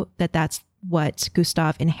make a note that that's what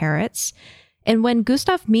Gustav inherits. And when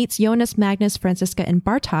Gustav meets Jonas, Magnus, Franziska, and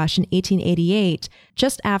Bartosz in 1888,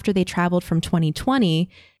 just after they traveled from 2020,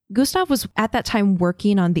 Gustav was at that time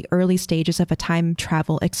working on the early stages of a time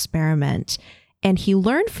travel experiment. And he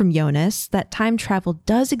learned from Jonas that time travel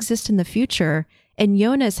does exist in the future, and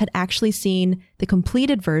Jonas had actually seen the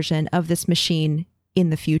completed version of this machine in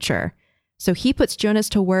the future. So he puts Jonas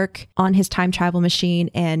to work on his time travel machine,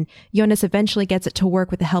 and Jonas eventually gets it to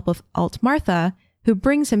work with the help of Alt Martha, who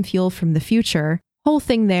brings him fuel from the future. Whole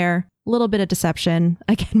thing there, a little bit of deception.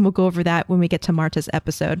 Again, we'll go over that when we get to Marta's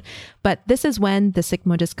episode. But this is when the Sic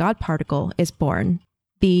Mundus God particle is born.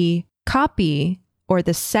 The copy, or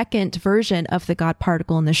the second version of the God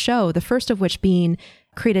particle in the show, the first of which being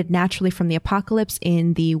created naturally from the apocalypse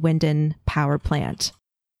in the Winden power plant.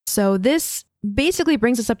 So this basically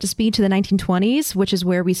brings us up to speed to the 1920s, which is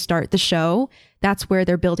where we start the show. That's where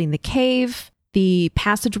they're building the cave, the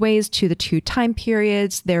passageways to the 2 time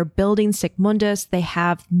periods. They're building Sic Mundus. They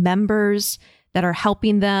have members that are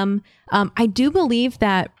helping them. I do believe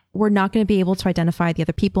that we're not going to be able to identify the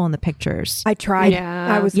other people in the pictures. I tried.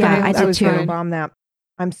 Yeah. I was Yeah, gonna, I did was too. gonna bomb that.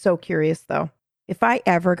 I'm so curious though. If I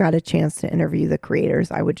ever got a chance to interview the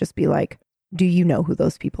creators, I would just be like, do you know who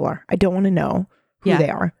those people are? I don't want to know who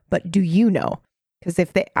they are, but do you know? Because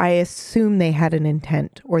I assume they had an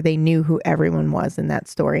intent, or they knew who everyone was in that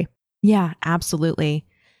story. Yeah, absolutely.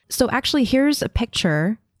 So actually, here's a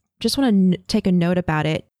picture. Just want to take a note about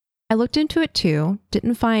it. I looked into it too,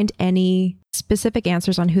 didn't find any specific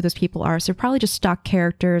answers on who those people are. So probably just stock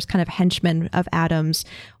characters, kind of henchmen of Adam's.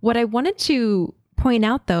 What I wanted to point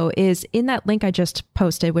out though is in that link I just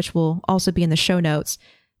posted, which will also be in the show notes,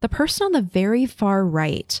 the person on the very far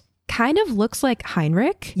right kind of looks like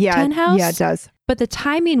Heinrich Tannhaus. Yeah, it does. But the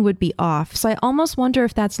timing would be off. So I almost wonder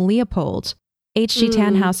if that's Leopold, H.G.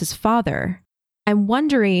 Tannhaus's father. I'm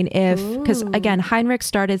wondering if, because again, Heinrich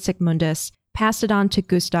started Sic Mundus, passed it on to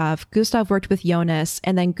Gustav. Gustav worked with Jonas,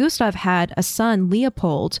 and then Gustav had a son,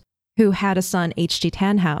 Leopold, who had a son, H.G.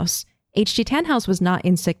 Tannhaus. H.G. Tannhaus was not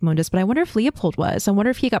in Sic Mundus, but I wonder if Leopold was. I wonder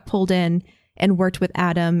if he got pulled in and worked with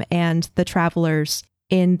Adam and the travelers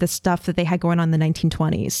in the stuff that they had going on in the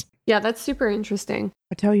 1920s. Yeah, that's super interesting.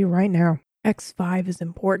 I tell you right now, X5 is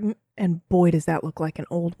important, and boy, does that look like an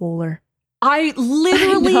old Wooler. I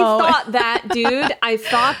literally thought that, dude. I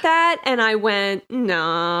thought that, and I went,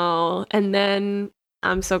 no. And then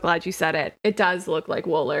I'm so glad you said it. It does look like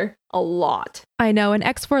Wooler a lot. I know, and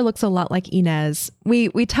X4 looks a lot like Inez. We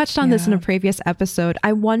touched on this in a previous episode.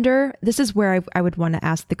 I wonder, this is where I would want to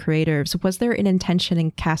ask the creators, was there an intention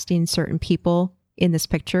in casting certain people in this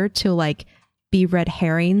picture to like be red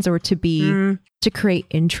herrings, or to be to create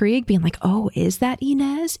intrigue, being like, oh, is that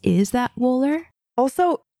Inez? Is that Wooler?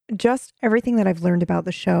 Also, just everything that I've learned about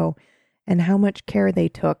the show and how much care they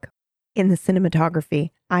took in the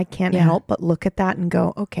cinematography, I can't help but look at that and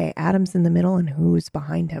go, okay, Adam's in the middle and who's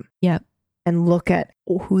behind him? Yep. And look at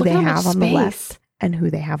who Look they how have much on the space. left and who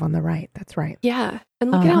they have on the right. That's right. Yeah.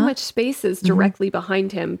 And look at how much space is directly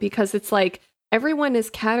behind him, because it's like everyone is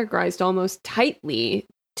categorized almost tightly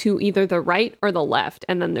to either the right or the left.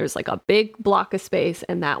 And then there's like a big block of space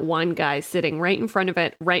and that one guy sitting right in front of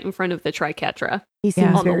it, right in front of the triquetra. He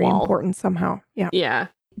seems on the very wall. important somehow. Yeah. Yeah.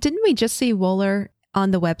 Didn't we just see Wooler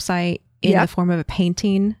on the website in the form of a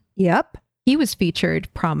painting? Yep. He was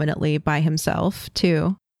featured prominently by himself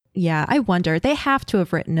too. Yeah, I wonder. They have to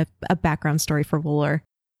have written a background story for Wooler.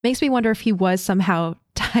 Makes me wonder if he was somehow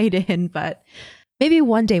tied in, but maybe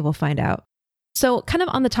one day we'll find out. So kind of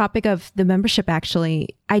on the topic of the membership,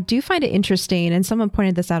 actually, I do find it interesting, and someone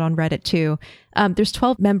pointed this out on Reddit too. There's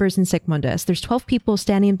 12 members in Sic Mundus. There's 12 people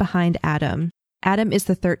standing behind Adam. Adam is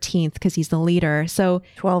the 13th because he's the leader. So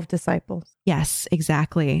 12 disciples. Yes,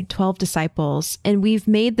 exactly. 12 disciples. And we've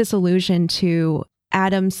made this allusion to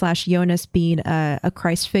Adam/Jonas being a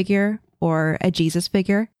Christ figure or a Jesus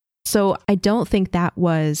figure. So I don't think that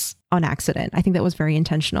was on accident. I think that was very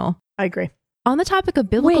intentional. I agree. On the topic of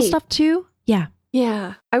biblical stuff too. Yeah.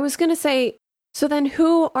 Yeah. I was going to say, so then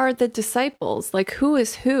who are the disciples? Like, who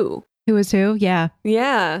is who? Who is who? Yeah.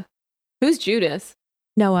 Yeah. Who's Judas?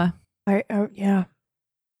 Noah. Noah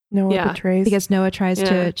betrays. Because Noah tries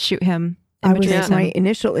to shoot him. My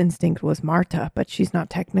initial instinct was Marta, but she's not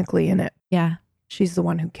technically in it. Yeah. She's the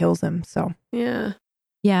one who kills him. So Yeah.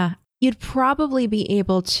 Yeah. You'd probably be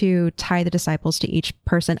able to tie the disciples to each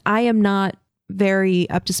person. I am not very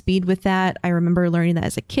up to speed with that. I remember learning that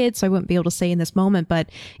as a kid, so I wouldn't be able to say in this moment. But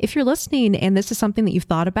if you're listening and this is something that you've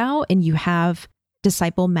thought about and you have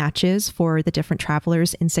disciple matches for the different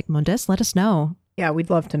travelers in Sic Mundus, let us know. Yeah, we'd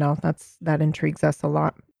love to know. That intrigues us a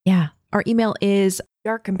lot. Yeah. Our email is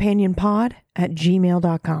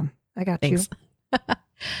darkcompanionpod@gmail.com. I got Thanks. you.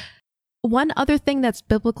 One other thing that's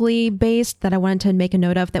biblically based that I wanted to make a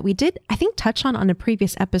note of that we did, I think, touch on a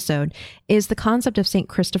previous episode is the concept of St.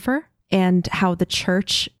 Christopher and how the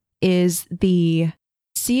church is the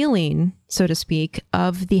ceiling, so to speak,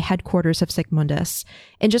 of the headquarters of Sic Mundus.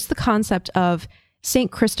 And just the concept of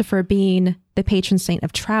St. Christopher being the patron saint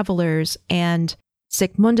of travelers and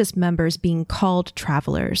Sic Mundus members being called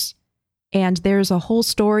travelers. And there's a whole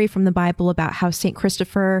story from the Bible about how St.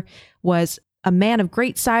 Christopher was a man of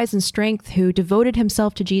great size and strength who devoted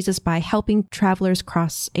himself to Jesus by helping travelers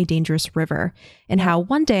cross a dangerous river, and how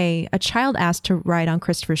one day a child asked to ride on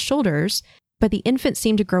Christopher's shoulders, but the infant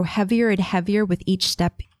seemed to grow heavier and heavier with each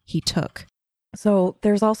step he took. So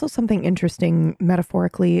there's also something interesting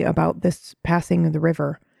metaphorically about this passing of the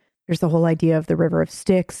river. There's the whole idea of the river of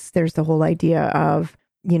Styx. There's the whole idea of,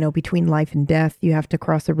 between life and death, you have to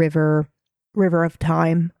cross a river of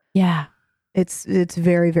time. Yeah. It's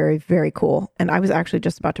very, very, very cool. And I was actually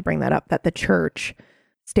just about to bring that up, that the church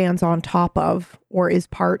stands on top of or is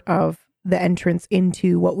part of the entrance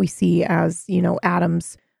into what we see as,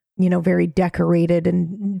 Adam's, very decorated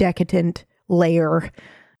and decadent layer,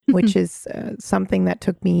 which is something that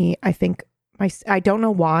took me, I think, I don't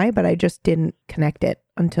know why, but I just didn't connect it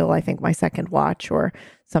until I think my second watch or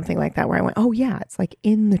something like that, where I went, oh yeah, it's like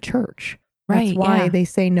in the church. That's why they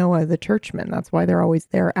say Noah the churchman. That's why they're always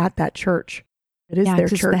there at that church. It is their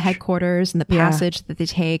church. The headquarters and the passage that they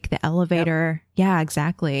take, the elevator. Yep. Yeah,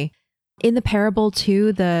 exactly. In the parable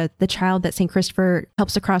too, the child that St. Christopher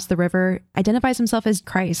helps across the river identifies himself as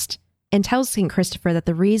Christ and tells St. Christopher that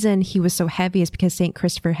the reason he was so heavy is because St.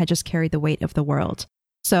 Christopher had just carried the weight of the world.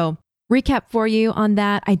 So recap for you on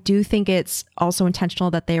that. I do think it's also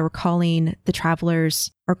intentional that they were calling the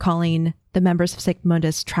travelers or calling the members of Sic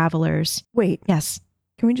Mundus travelers. Wait. Yes.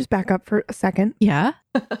 Can we just back up for a second? Yeah.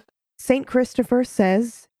 St. Christopher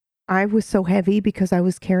says, I was so heavy because I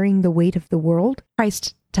was carrying the weight of the world.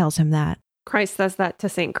 Christ tells him that. Christ says that to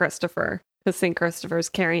St. Christopher because St. Christopher's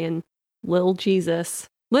carrying little Jesus.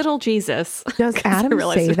 Little Jesus. Does Adam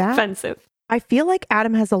say that? Offensive. I feel like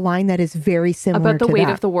Adam has a line that is very similar about the to weight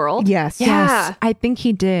that. of the world. Yes. Yeah. Yes, I think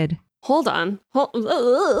he did. Hold on.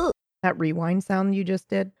 That rewind sound you just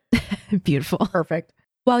did. Beautiful. Perfect.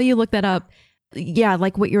 While you look that up, yeah,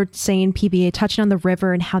 like what you're saying, PBA, touching on the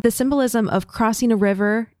river and how the symbolism of crossing a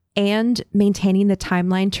river and maintaining the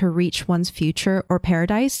timeline to reach one's future or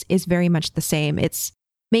paradise is very much the same. It's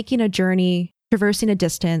making a journey, traversing a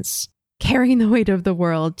distance, carrying the weight of the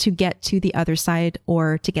world to get to the other side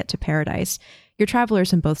or to get to paradise. You're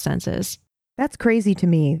travelers in both senses. That's crazy to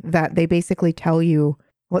me that they basically tell you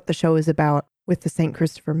what the show is about with the St.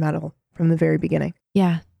 Christopher medal from the very beginning.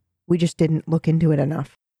 Yeah. We just didn't look into it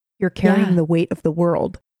enough. You're carrying the weight of the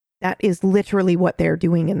world. That is literally what they're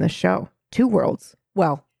doing in this show. Two worlds.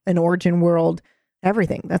 Well, an origin world,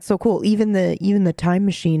 everything. That's so cool. Even the time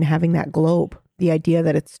machine having that globe, the idea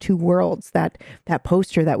that it's two worlds, that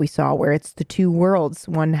poster that we saw where it's the two worlds,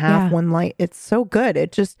 one half, one light. It's so good.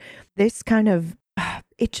 It just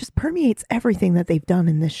permeates everything that they've done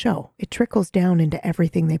in this show. It trickles down into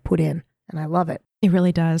everything they put in, and I love it. It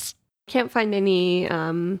really does. Can't find any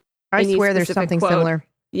I swear there's something quote. Similar.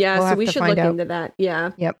 Yeah, We'll so have we to should find look out. into that.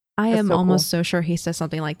 Yeah. Yep. I That's am so almost cool. so sure he says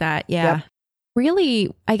something like that. Yeah. Yep.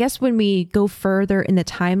 Really, I guess when we go further in the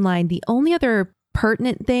timeline, the only other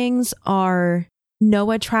pertinent things are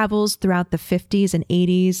Noah travels throughout the 50s and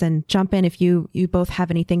 80s, and jump in if you both have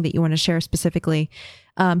anything that you want to share specifically.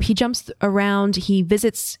 He jumps around, he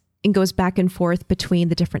visits and goes back and forth between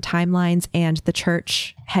the different timelines and the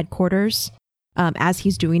church headquarters as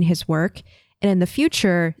he's doing his work. And in the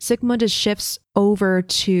future, Sic Mundus shifts over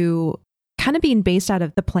to kind of being based out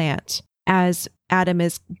of the plant as Adam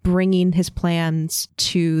is bringing his plans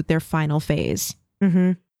to their final phase.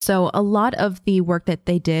 Mm-hmm. So a lot of the work that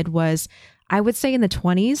they did was, I would say in the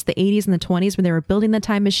 20s, the 80s and the 20s, when they were building the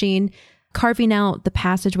time machine, carving out the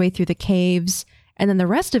passageway through the caves. And then the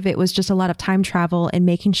rest of it was just a lot of time travel and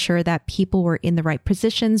making sure that people were in the right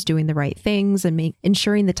positions, doing the right things, and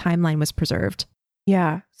ensuring the timeline was preserved.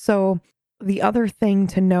 Yeah. So the other thing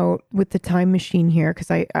to note with the time machine here, because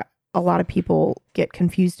a lot of people get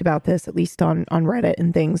confused about this, at least on Reddit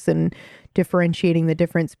and things, and differentiating the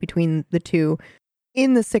difference between the two.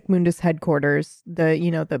 In the Sic Mundus headquarters,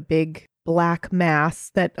 the big black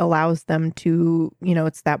mass that allows them to,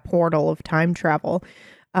 it's that portal of time travel.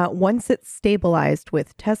 Once it's stabilized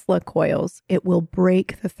with Tesla coils, it will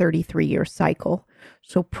break the 33-year cycle.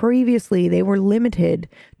 So previously, they were limited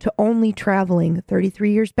to only traveling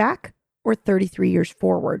 33 years back or 33 years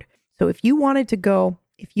forward. So if you wanted to go,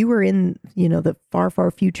 if you were in, the far,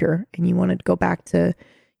 far future and you wanted to go back to,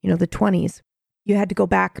 the 20s, you had to go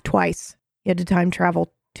back twice. You had to time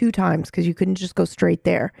travel 2 times because you couldn't just go straight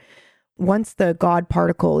there. Once the God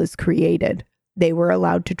particle is created, they were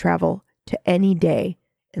allowed to travel to any day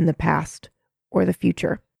in the past or the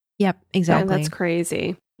future. Yep, exactly. Yeah, that's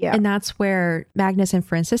crazy. Yeah. And that's where Magnus and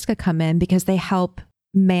Francisca come in because they help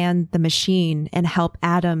man the machine and help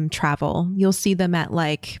Adam travel. You'll see them at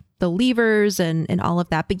like the levers and all of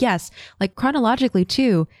that. But yes, like chronologically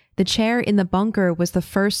too, the chair in the bunker was the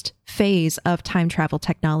first phase of time travel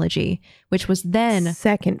technology, which was then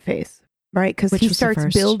second phase, right? Because he starts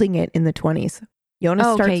building it in the 20s.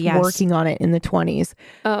 Jonas starts working on it in the 20s.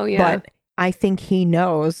 Oh, yeah. But I think he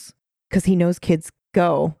knows, because he knows kids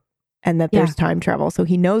go and that there's time travel. So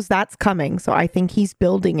he knows that's coming. So I think he's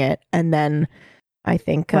building it. And then I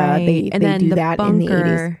think they do that bunker, in the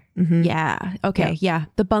 80s. Mm-hmm. Yeah. Okay. Yeah.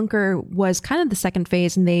 The bunker was kind of the second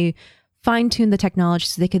phase, and they fine-tuned the technology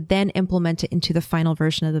so they could then implement it into the final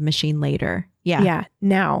version of the machine later. Yeah. Yeah.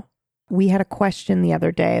 Now, we had a question the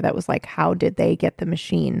other day that was like, how did they get the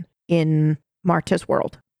machine in Marta's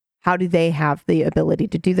world? How do they have the ability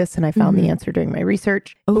to do this? And I found the answer during my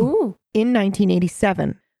research. Ooh. In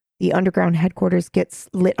 1987, the underground headquarters gets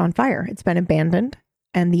lit on fire. It's been abandoned,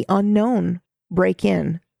 and the unknown break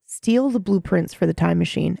in, steal the blueprints for the time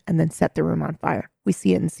machine, and then set the room on fire. We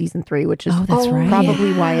see it in season 3, which is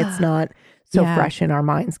probably why it's not so fresh in our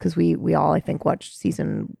minds, because we all, I think, watched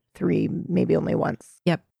season 3 maybe only once.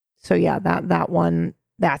 Yep. So yeah, that one,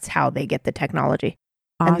 that's how they get the technology.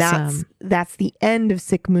 Awesome. And that's the end of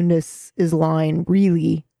Sic Mundus' line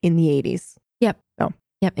really in the 80s. Yep. So.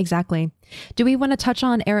 Yep, exactly. Do we want to touch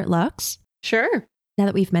on Erit Lux? Sure. Now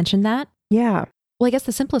that we've mentioned that? Yeah. Well, I guess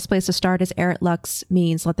the simplest place to start is Erit Lux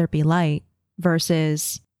means let there be light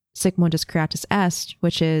versus Sic Mundus creatus est,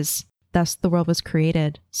 which is thus the world was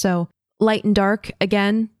created. So light and dark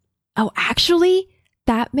again. Oh, actually,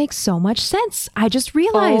 that makes so much sense. I just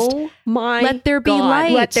realized. Oh my Let there be God.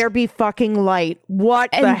 light. Let there be fucking light.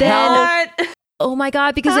 What And the then- hell? Oh my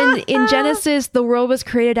God, because in Genesis, the world was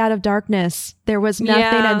created out of darkness. There was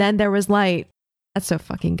nothing and then there was light. That's so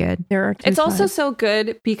fucking good. There are It's also so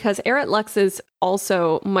good because Erit Lux is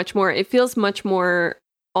also much more, it feels much more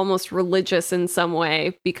almost religious in some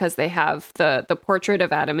way because they have the portrait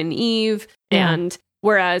of Adam and Eve. Yeah. And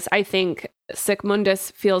whereas I think Sic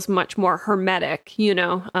Mundus feels much more hermetic,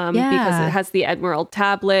 because it has the Emerald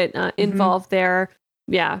Tablet involved there.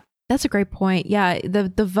 Yeah. That's a great point. Yeah, the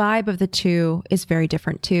vibe of the two is very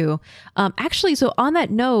different too. Actually, so on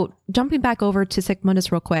that note, jumping back over to Sic Mundus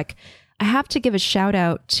real quick, I have to give a shout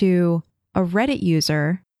out to a Reddit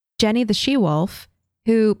user, Jenny the She-Wolf,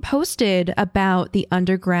 who posted about the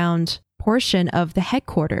underground portion of the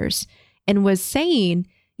headquarters and was saying,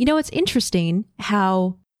 it's interesting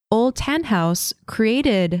how Old Tannhaus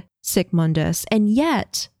created Sic Mundus, and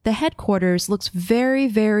yet the headquarters looks very,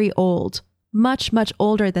 very old. Much, much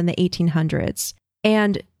older than the 1800s.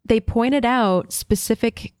 And they pointed out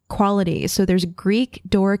specific qualities. So there's Greek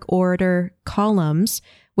Doric order columns,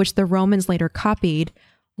 which the Romans later copied,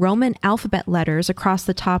 Roman alphabet letters across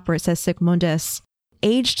the top where it says Sic Mundus,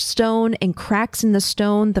 aged stone and cracks in the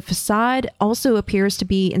stone. The facade also appears to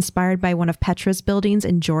be inspired by one of Petra's buildings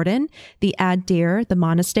in Jordan, the Ad Dir, the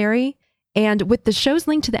monastery. And with the show's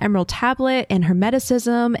link to the Emerald Tablet and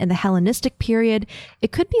Hermeticism and the Hellenistic period,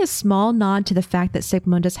 it could be a small nod to the fact that Sic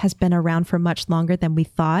Mundus has been around for much longer than we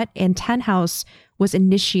thought, and Tannhaus was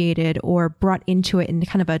initiated or brought into it and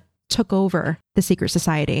kind of took over the secret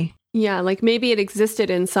society. Yeah, like maybe it existed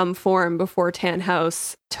in some form before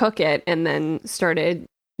Tannhaus took it and then started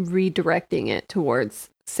redirecting it towards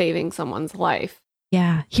saving someone's life.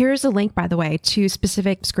 Yeah. Here's a link, by the way, to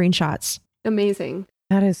specific screenshots. Amazing.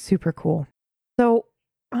 That is super cool. So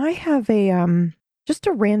I have just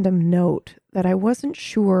a random note that I wasn't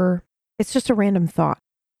sure. It's just a random thought.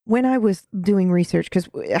 When I was doing research, because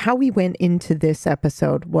how we went into this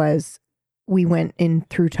episode was we went in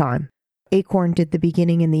through time. Acorn did the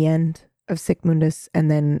beginning and the end of Sic Mundus,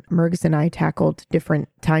 and then Mergs and I tackled different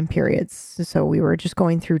time periods. So we were just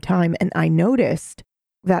going through time, and I noticed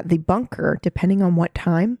that the bunker, depending on what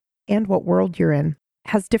time and what world you're in,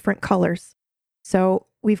 has different colors. So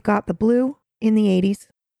we've got the blue in the 80s.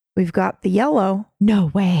 We've got the yellow. No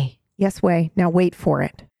way. Yes way. Now wait for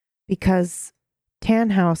it. Because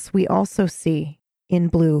Tannhaus we also see in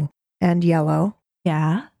blue and yellow.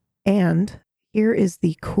 Yeah. And here is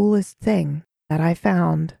the coolest thing that I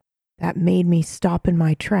found that made me stop in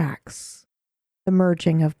my tracks. The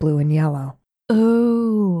merging of blue and yellow.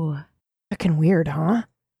 Oh. Fucking weird, huh?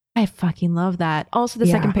 I fucking love that. Also, the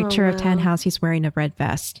second picture of Tannhaus, he's wearing a red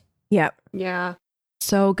vest. Yep. Yeah.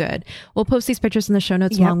 So good. We'll post these pictures in the show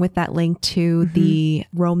notes along with that link to the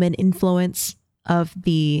Roman influence of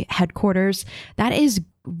the headquarters. That is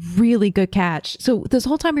really good catch. So this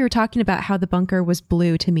whole time we were talking about how the bunker was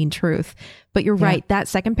blue to mean truth, but you're right. That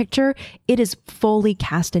second picture, it is fully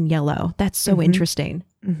cast in yellow. That's so interesting.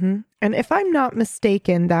 And if I'm not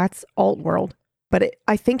mistaken, that's alt world, but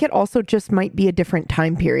I think it also just might be a different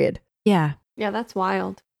time period. Yeah. Yeah, that's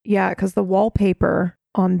wild. Yeah, because the wallpaper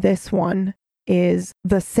on this one is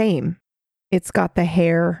the same. It's got the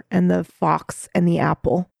hare and the fox and the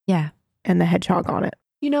apple. Yeah. And the hedgehog on it.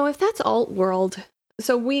 You know, if that's alt world,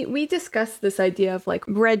 so we discussed this idea of like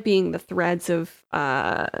red being the threads of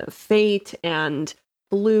fate and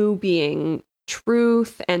blue being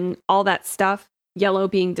truth and all that stuff, yellow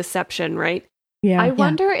being deception, right? Yeah. I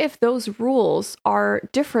wonder if those rules are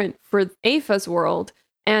different for Aoife's world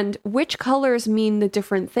and which colors mean the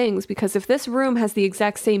different things, because if this room has the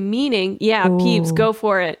exact same meaning, peeps, go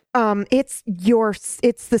for it. It's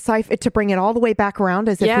the cipher to bring it all the way back around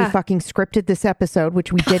as if we fucking scripted this episode,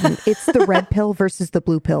 which we didn't. It's the red pill versus the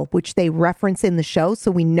blue pill, which they reference in the show.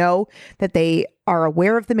 So we know that they are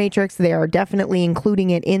aware of the Matrix. They are definitely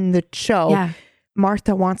including it in the show. Yeah.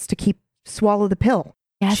 Martha wants to swallow the pill.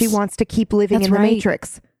 Yes. She wants to keep living in the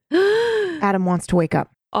Matrix. Adam wants to wake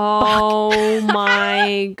up. Oh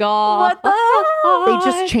my God. What the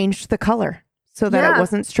They just changed the color so that it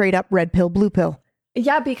wasn't straight up red pill, blue pill.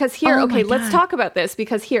 Yeah, because here, let's talk about this,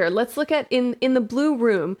 because here, let's look at in the blue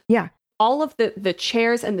room. Yeah. All of the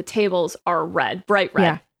chairs and the tables are red, bright red.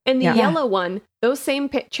 Yeah. And the yellow one, those same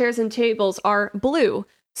chairs and tables are blue.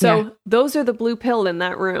 So those are the blue pill in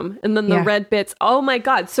that room. And then the red bits. Oh my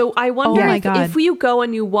God. So I wonder if you go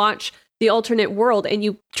and you watch the alternate world and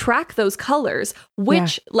you track those colors,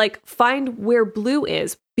 which find where blue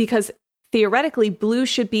is, because theoretically blue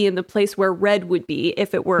should be in the place where red would be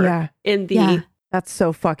if it were in the... That's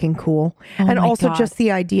so fucking cool. Oh and also God. just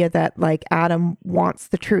the idea that like Adam wants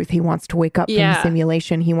the truth. He wants to wake up from the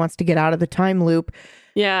simulation. He wants to get out of the time loop.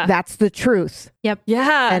 Yeah. That's the truth. Yep.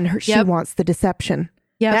 Yeah. And she wants the deception.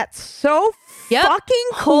 Yep. That's so fucking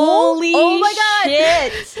cool. Holy oh my God.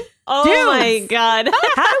 shit. Oh Dudes. my God.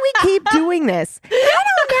 How do we keep doing this? I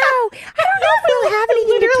don't know if we'll have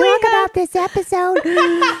anything to talk about this episode.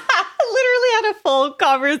 Literally had a full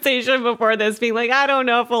conversation before this being like, I don't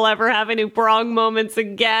know if we'll ever have any Brong moments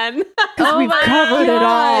again. We've covered it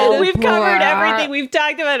all. We've covered everything. We've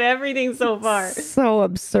talked about everything so far. So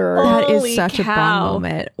absurd. That Holy is such a cow. Bond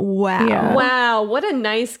moment. Wow. Yeah. Wow, what a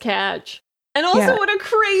nice catch. And also what a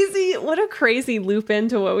crazy loop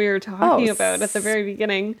into what we were talking about at the very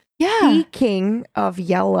beginning. Yeah. Speaking of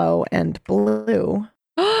yellow and blue.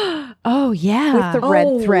 Oh, yeah. With the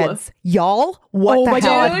red threads. Y'all, what the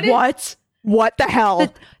hell? God. What? What the hell?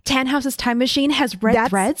 The Tannhaus's time machine has red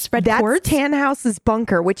threads, red cords. That's Tannhaus's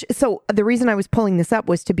bunker, so the reason I was pulling this up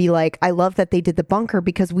was to be like, I love that they did the bunker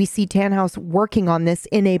because we see Tannhaus working on this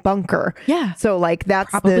in a bunker. Yeah. So like that's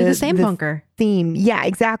probably the same bunker theme. Yeah,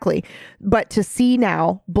 exactly. But to see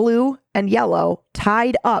now blue and yellow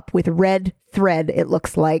tied up with red thread, it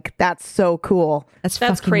looks like that's so cool.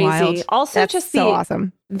 That's crazy. Wild. Also, that's just so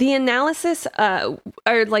awesome. The analysis,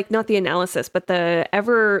 or like not the analysis, but the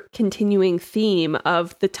ever continuing theme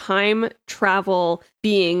of the time travel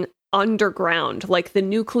being underground, like the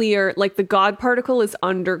nuclear, like the God particle is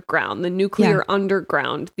underground, the nuclear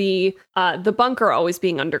underground, the bunker always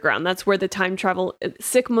being underground. That's where the time travel,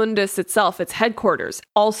 Sic Mundus itself, its headquarters,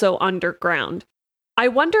 also underground. I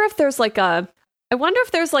wonder if there's like a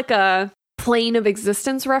plane of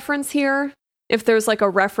existence reference here. If there's like a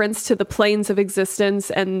reference to the planes of existence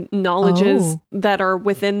and knowledges that are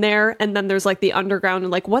within there, and then there's like the underground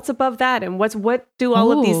and like what's above that, and what do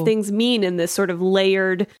all of these things mean in this sort of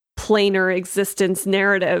layered planar existence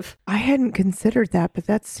narrative? I hadn't considered that, but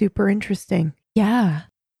that's super interesting. Yeah.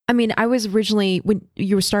 I mean, I was originally, when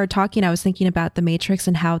you started talking, I was thinking about the Matrix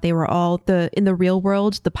and how they were all in the real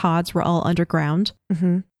world, the pods were all underground.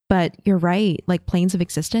 Mm-hmm. But you're right, like planes of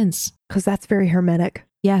existence. Because that's very hermetic.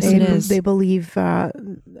 Yes, it is. They believe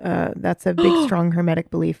that's a big, strong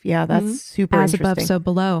hermetic belief. Yeah, that's super As interesting. above, so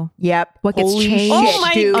below. Yep. What gets Holy changed Oh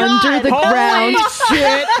my dude. God. under the Holy ground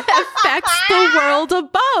shit. affects the world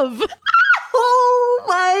above. Oh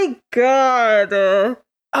my God.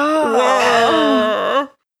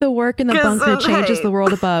 Oh. The work in the bunker changes the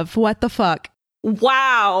world above. What the fuck?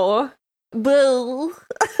 Wow. Boo.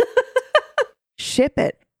 Ship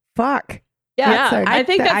it. Fuck. Yeah, I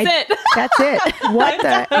think that's it. That's it. What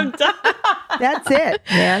I'm the? done. That's it,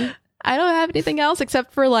 man. I don't have anything else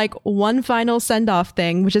except for like one final send-off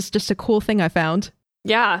thing, which is just a cool thing I found.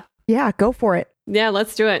 Yeah. Yeah, go for it. Yeah,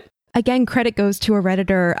 let's do it. Again, credit goes to a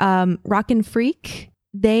Redditor, Rockin' Freak.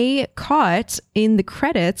 They caught in the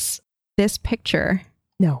credits this picture.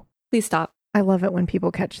 No. Please stop. I love it when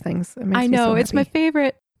people catch things. It makes I me know, so it's my happy.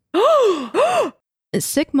 favorite.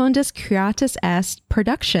 Sic Mundus Creatus Est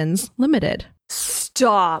Productions Limited.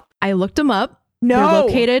 Stop. I looked them up. No. They're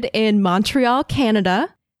located in Montreal,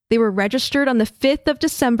 Canada. They were registered on the 5th of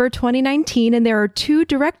December, 2019, and there are 2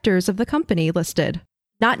 directors of the company listed.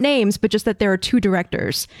 Not names, but just that there are 2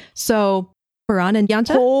 directors. So, Baran and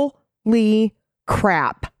Yanta? Holy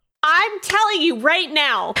crap. I'm telling you right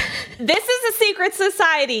now, this is a secret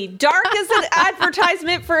society. Dark is an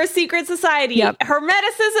advertisement for a secret society. Yep.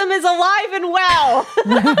 Hermeticism is alive and well.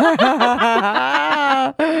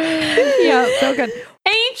 Yeah, so good.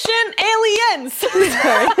 Ancient aliens.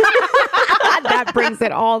 That brings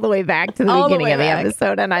it all the way back to the All the beginning way of the back.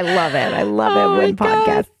 episode, and I love it. I love Oh it when my God.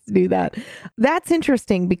 podcasts do that. That's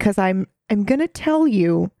interesting because I'm gonna tell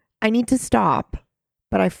you I need to stop,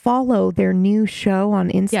 but I follow their new show on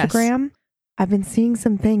Instagram. I've been seeing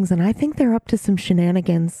some things, and I think they're up to some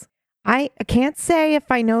shenanigans. I can't say if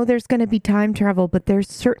I know there's going to be time travel, but there's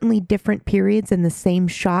certainly different periods in the same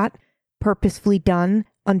shot, purposefully done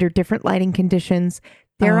under different lighting conditions.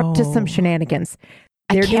 They're up to some Oh. shenanigans.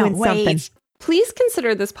 I They're can't doing wait. something. Please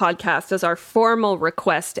consider this podcast as our formal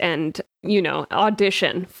request and,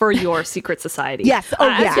 audition for your secret society. Yes. Oh,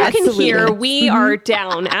 As yeah, you absolutely. can hear, we are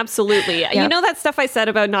down. Absolutely. You know that stuff I said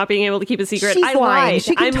about not being able to keep a secret? She's I lying. lied.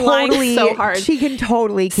 She can I'm totally, lying so hard. She can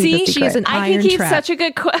totally keep See, a secret. she's an I can iron keep trap. such a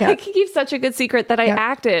good I Yeah. can keep such a good secret that I Yeah.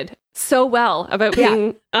 acted so well about Yeah.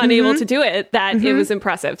 being unable to do it that it Mhm. was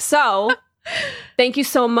impressive. So, thank you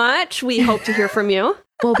so much. We hope to hear from you.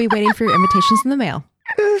 We'll be waiting for your invitations in the mail.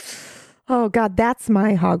 Oh God, that's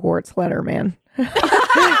my Hogwarts letter, man.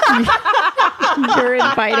 You're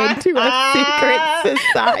invited to a secret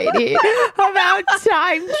society about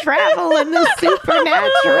time travel and the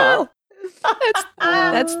supernatural.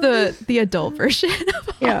 That's the adult version.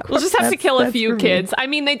 Yeah, We'll just have to that's- kill a that's few for me. kids. I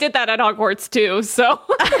mean, they did that at Hogwarts too. So,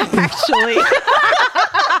 Actually.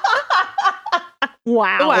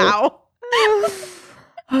 Wow.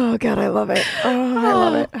 Oh God, I love it. Oh, I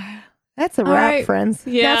love it. That's a All wrap, right. friends.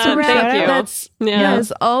 yeah, That's a wrap. thank you. That's Yeah. that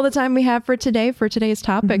is all the time we have for today for today's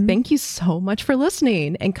topic. Mhm. Thank you so much for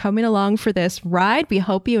listening and coming along for this ride. We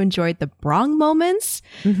hope you enjoyed the Brong moments.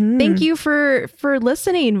 Mhm. Thank you for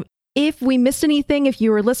listening. If we missed anything, if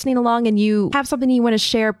you were listening along and you have something you want to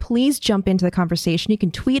share, please jump into the conversation. You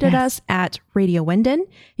can tweet at us at Radio Winden.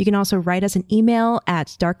 You can also write us an email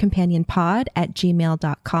at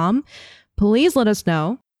darkcompanionpod@gmail.com. Please let us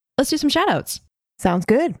know. Let's do some shout outs. Sounds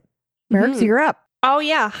good. Mercs, Mhm. you're up. Oh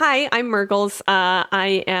yeah. Hi, I'm Murgles.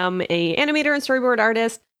 I am a animator and storyboard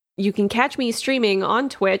artist. You can catch me streaming on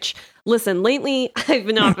Twitch. Listen, lately I've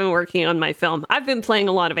not been working on my film. I've been playing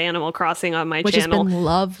a lot of Animal Crossing on my Which channel. has been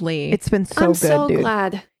lovely. It's been so I'm good, so dude.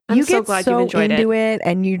 glad. I'm You so get glad so you've enjoyed into it. it,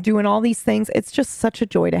 and you're doing all these things. It's just such a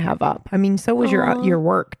joy to have up. I mean, so was Aw. your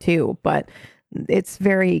work too, but it's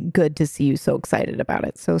very good to see you so excited about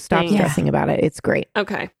it. So stop Thanks. stressing about it. It's great.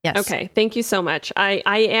 Okay. Yes. Okay. Thank you so much. I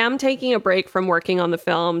am taking a break from working on the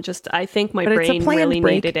film. Just I think my But it's a brain planned really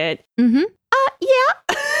break. needed it. Mm-hmm.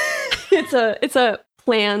 Yeah. it's a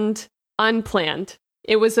planned, unplanned.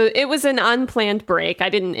 It was an unplanned break. I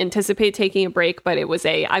didn't anticipate taking a break, but it was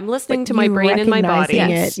I'm listening to my You brain and my body. recognizing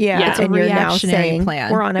Yes. It, yeah, Yeah. It's a and you're now reactionary saying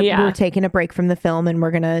plan. Yeah. we're taking a break from the film, and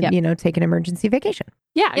we're gonna Yep. take an emergency vacation.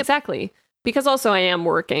 Yeah, exactly. Because also I am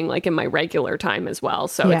working like in my regular time as well.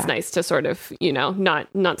 So it's Yeah. nice to sort of,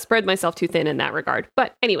 not spread myself too thin in that regard.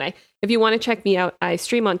 But anyway, if you want to check me out, I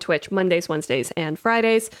stream on Twitch Mondays, Wednesdays, and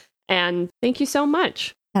Fridays. And thank you so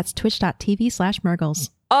much. That's twitch.tv/Murgles.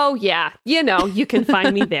 Oh, yeah. You can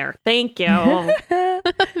find me there. Thank you.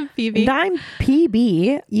 Phoebe. And I'm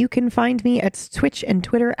PB. You can find me at Twitch and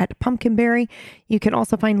Twitter at Pumpkinberry. You can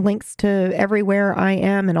also find links to everywhere I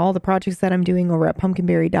am and all the projects that I'm doing over at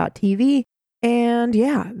pumpkinberry.tv. And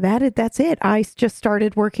yeah, that's it. I just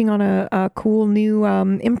started working on a cool new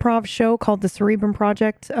improv show called the Cerebrum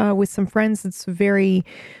Project with some friends. It's very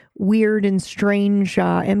weird and strange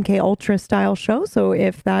MK Ultra style show. So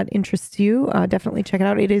if that interests you, definitely check it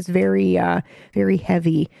out. It is very, very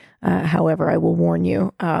heavy. However, I will warn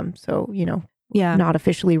you. Yeah. Not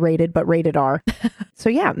officially rated, but rated R. So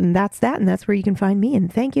yeah, and that's that. And that's where you can find me.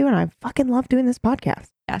 And thank you. And I fucking love doing this podcast.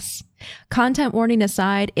 Yes. Content warning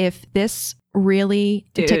aside, if this really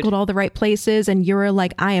Dude. tickled all the right places and you're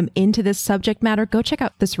like, I am into this subject matter, go check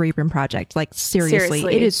out this Cerebrum Project. Like seriously,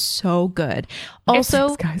 it is so good.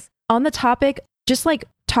 Also, guys. on the topic, just like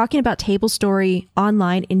talking about table story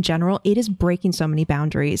online in general, it is breaking so many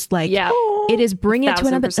boundaries. Like it is bringing it to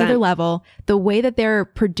another level. The way that they're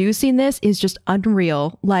producing this is just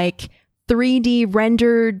unreal. Like 3D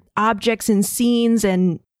rendered objects and scenes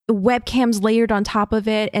and webcams layered on top of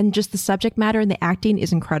it, and just the subject matter and the acting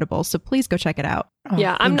is incredible. So please go check it out.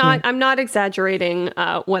 I'm not exaggerating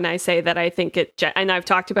when I say that I think it, and I've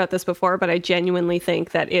talked about this before, but I genuinely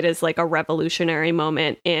think that it is like a revolutionary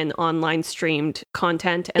moment in online streamed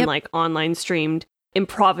content and like online streamed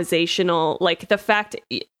improvisational, like the fact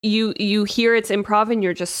you hear it's improv and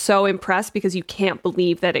you're just so impressed because you can't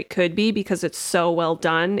believe that it could be, because it's so well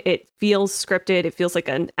done. It feels scripted. It feels like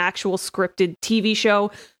an actual scripted TV show,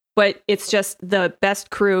 but it's just the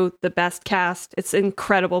best crew, the best cast. It's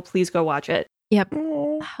incredible. Please go watch it. Yep.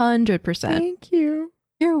 100%. Thank you.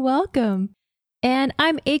 You're welcome. And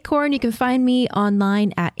I'm Acorn. You can find me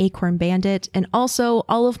online at Acorn Bandit, and also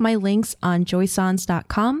all of my links on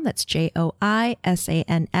joysans.com. That's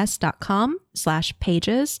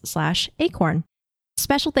joysans.com/pages/acorn.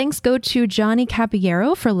 Special thanks go to Johnny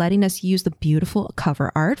Caballero for letting us use the beautiful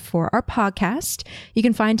cover art for our podcast. You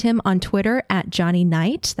can find him on Twitter at Johnny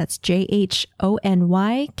Knight. That's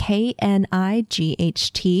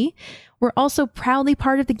JHONYKNIGHT. We're also proudly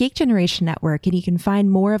part of the Geek Generation Network, and you can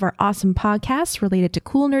find more of our awesome podcasts related to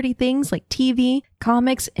cool, nerdy things like TV,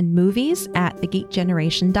 comics, and movies at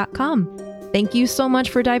thegeekgeneration.com. Thank you so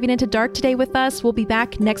much for diving into Dark today with us. We'll be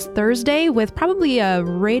back next Thursday with probably a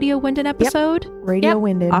Radio Winden episode. Radio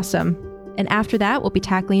Winden. Awesome. And after that, we'll be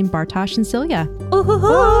tackling Bartosz and Celia.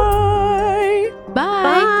 Bye.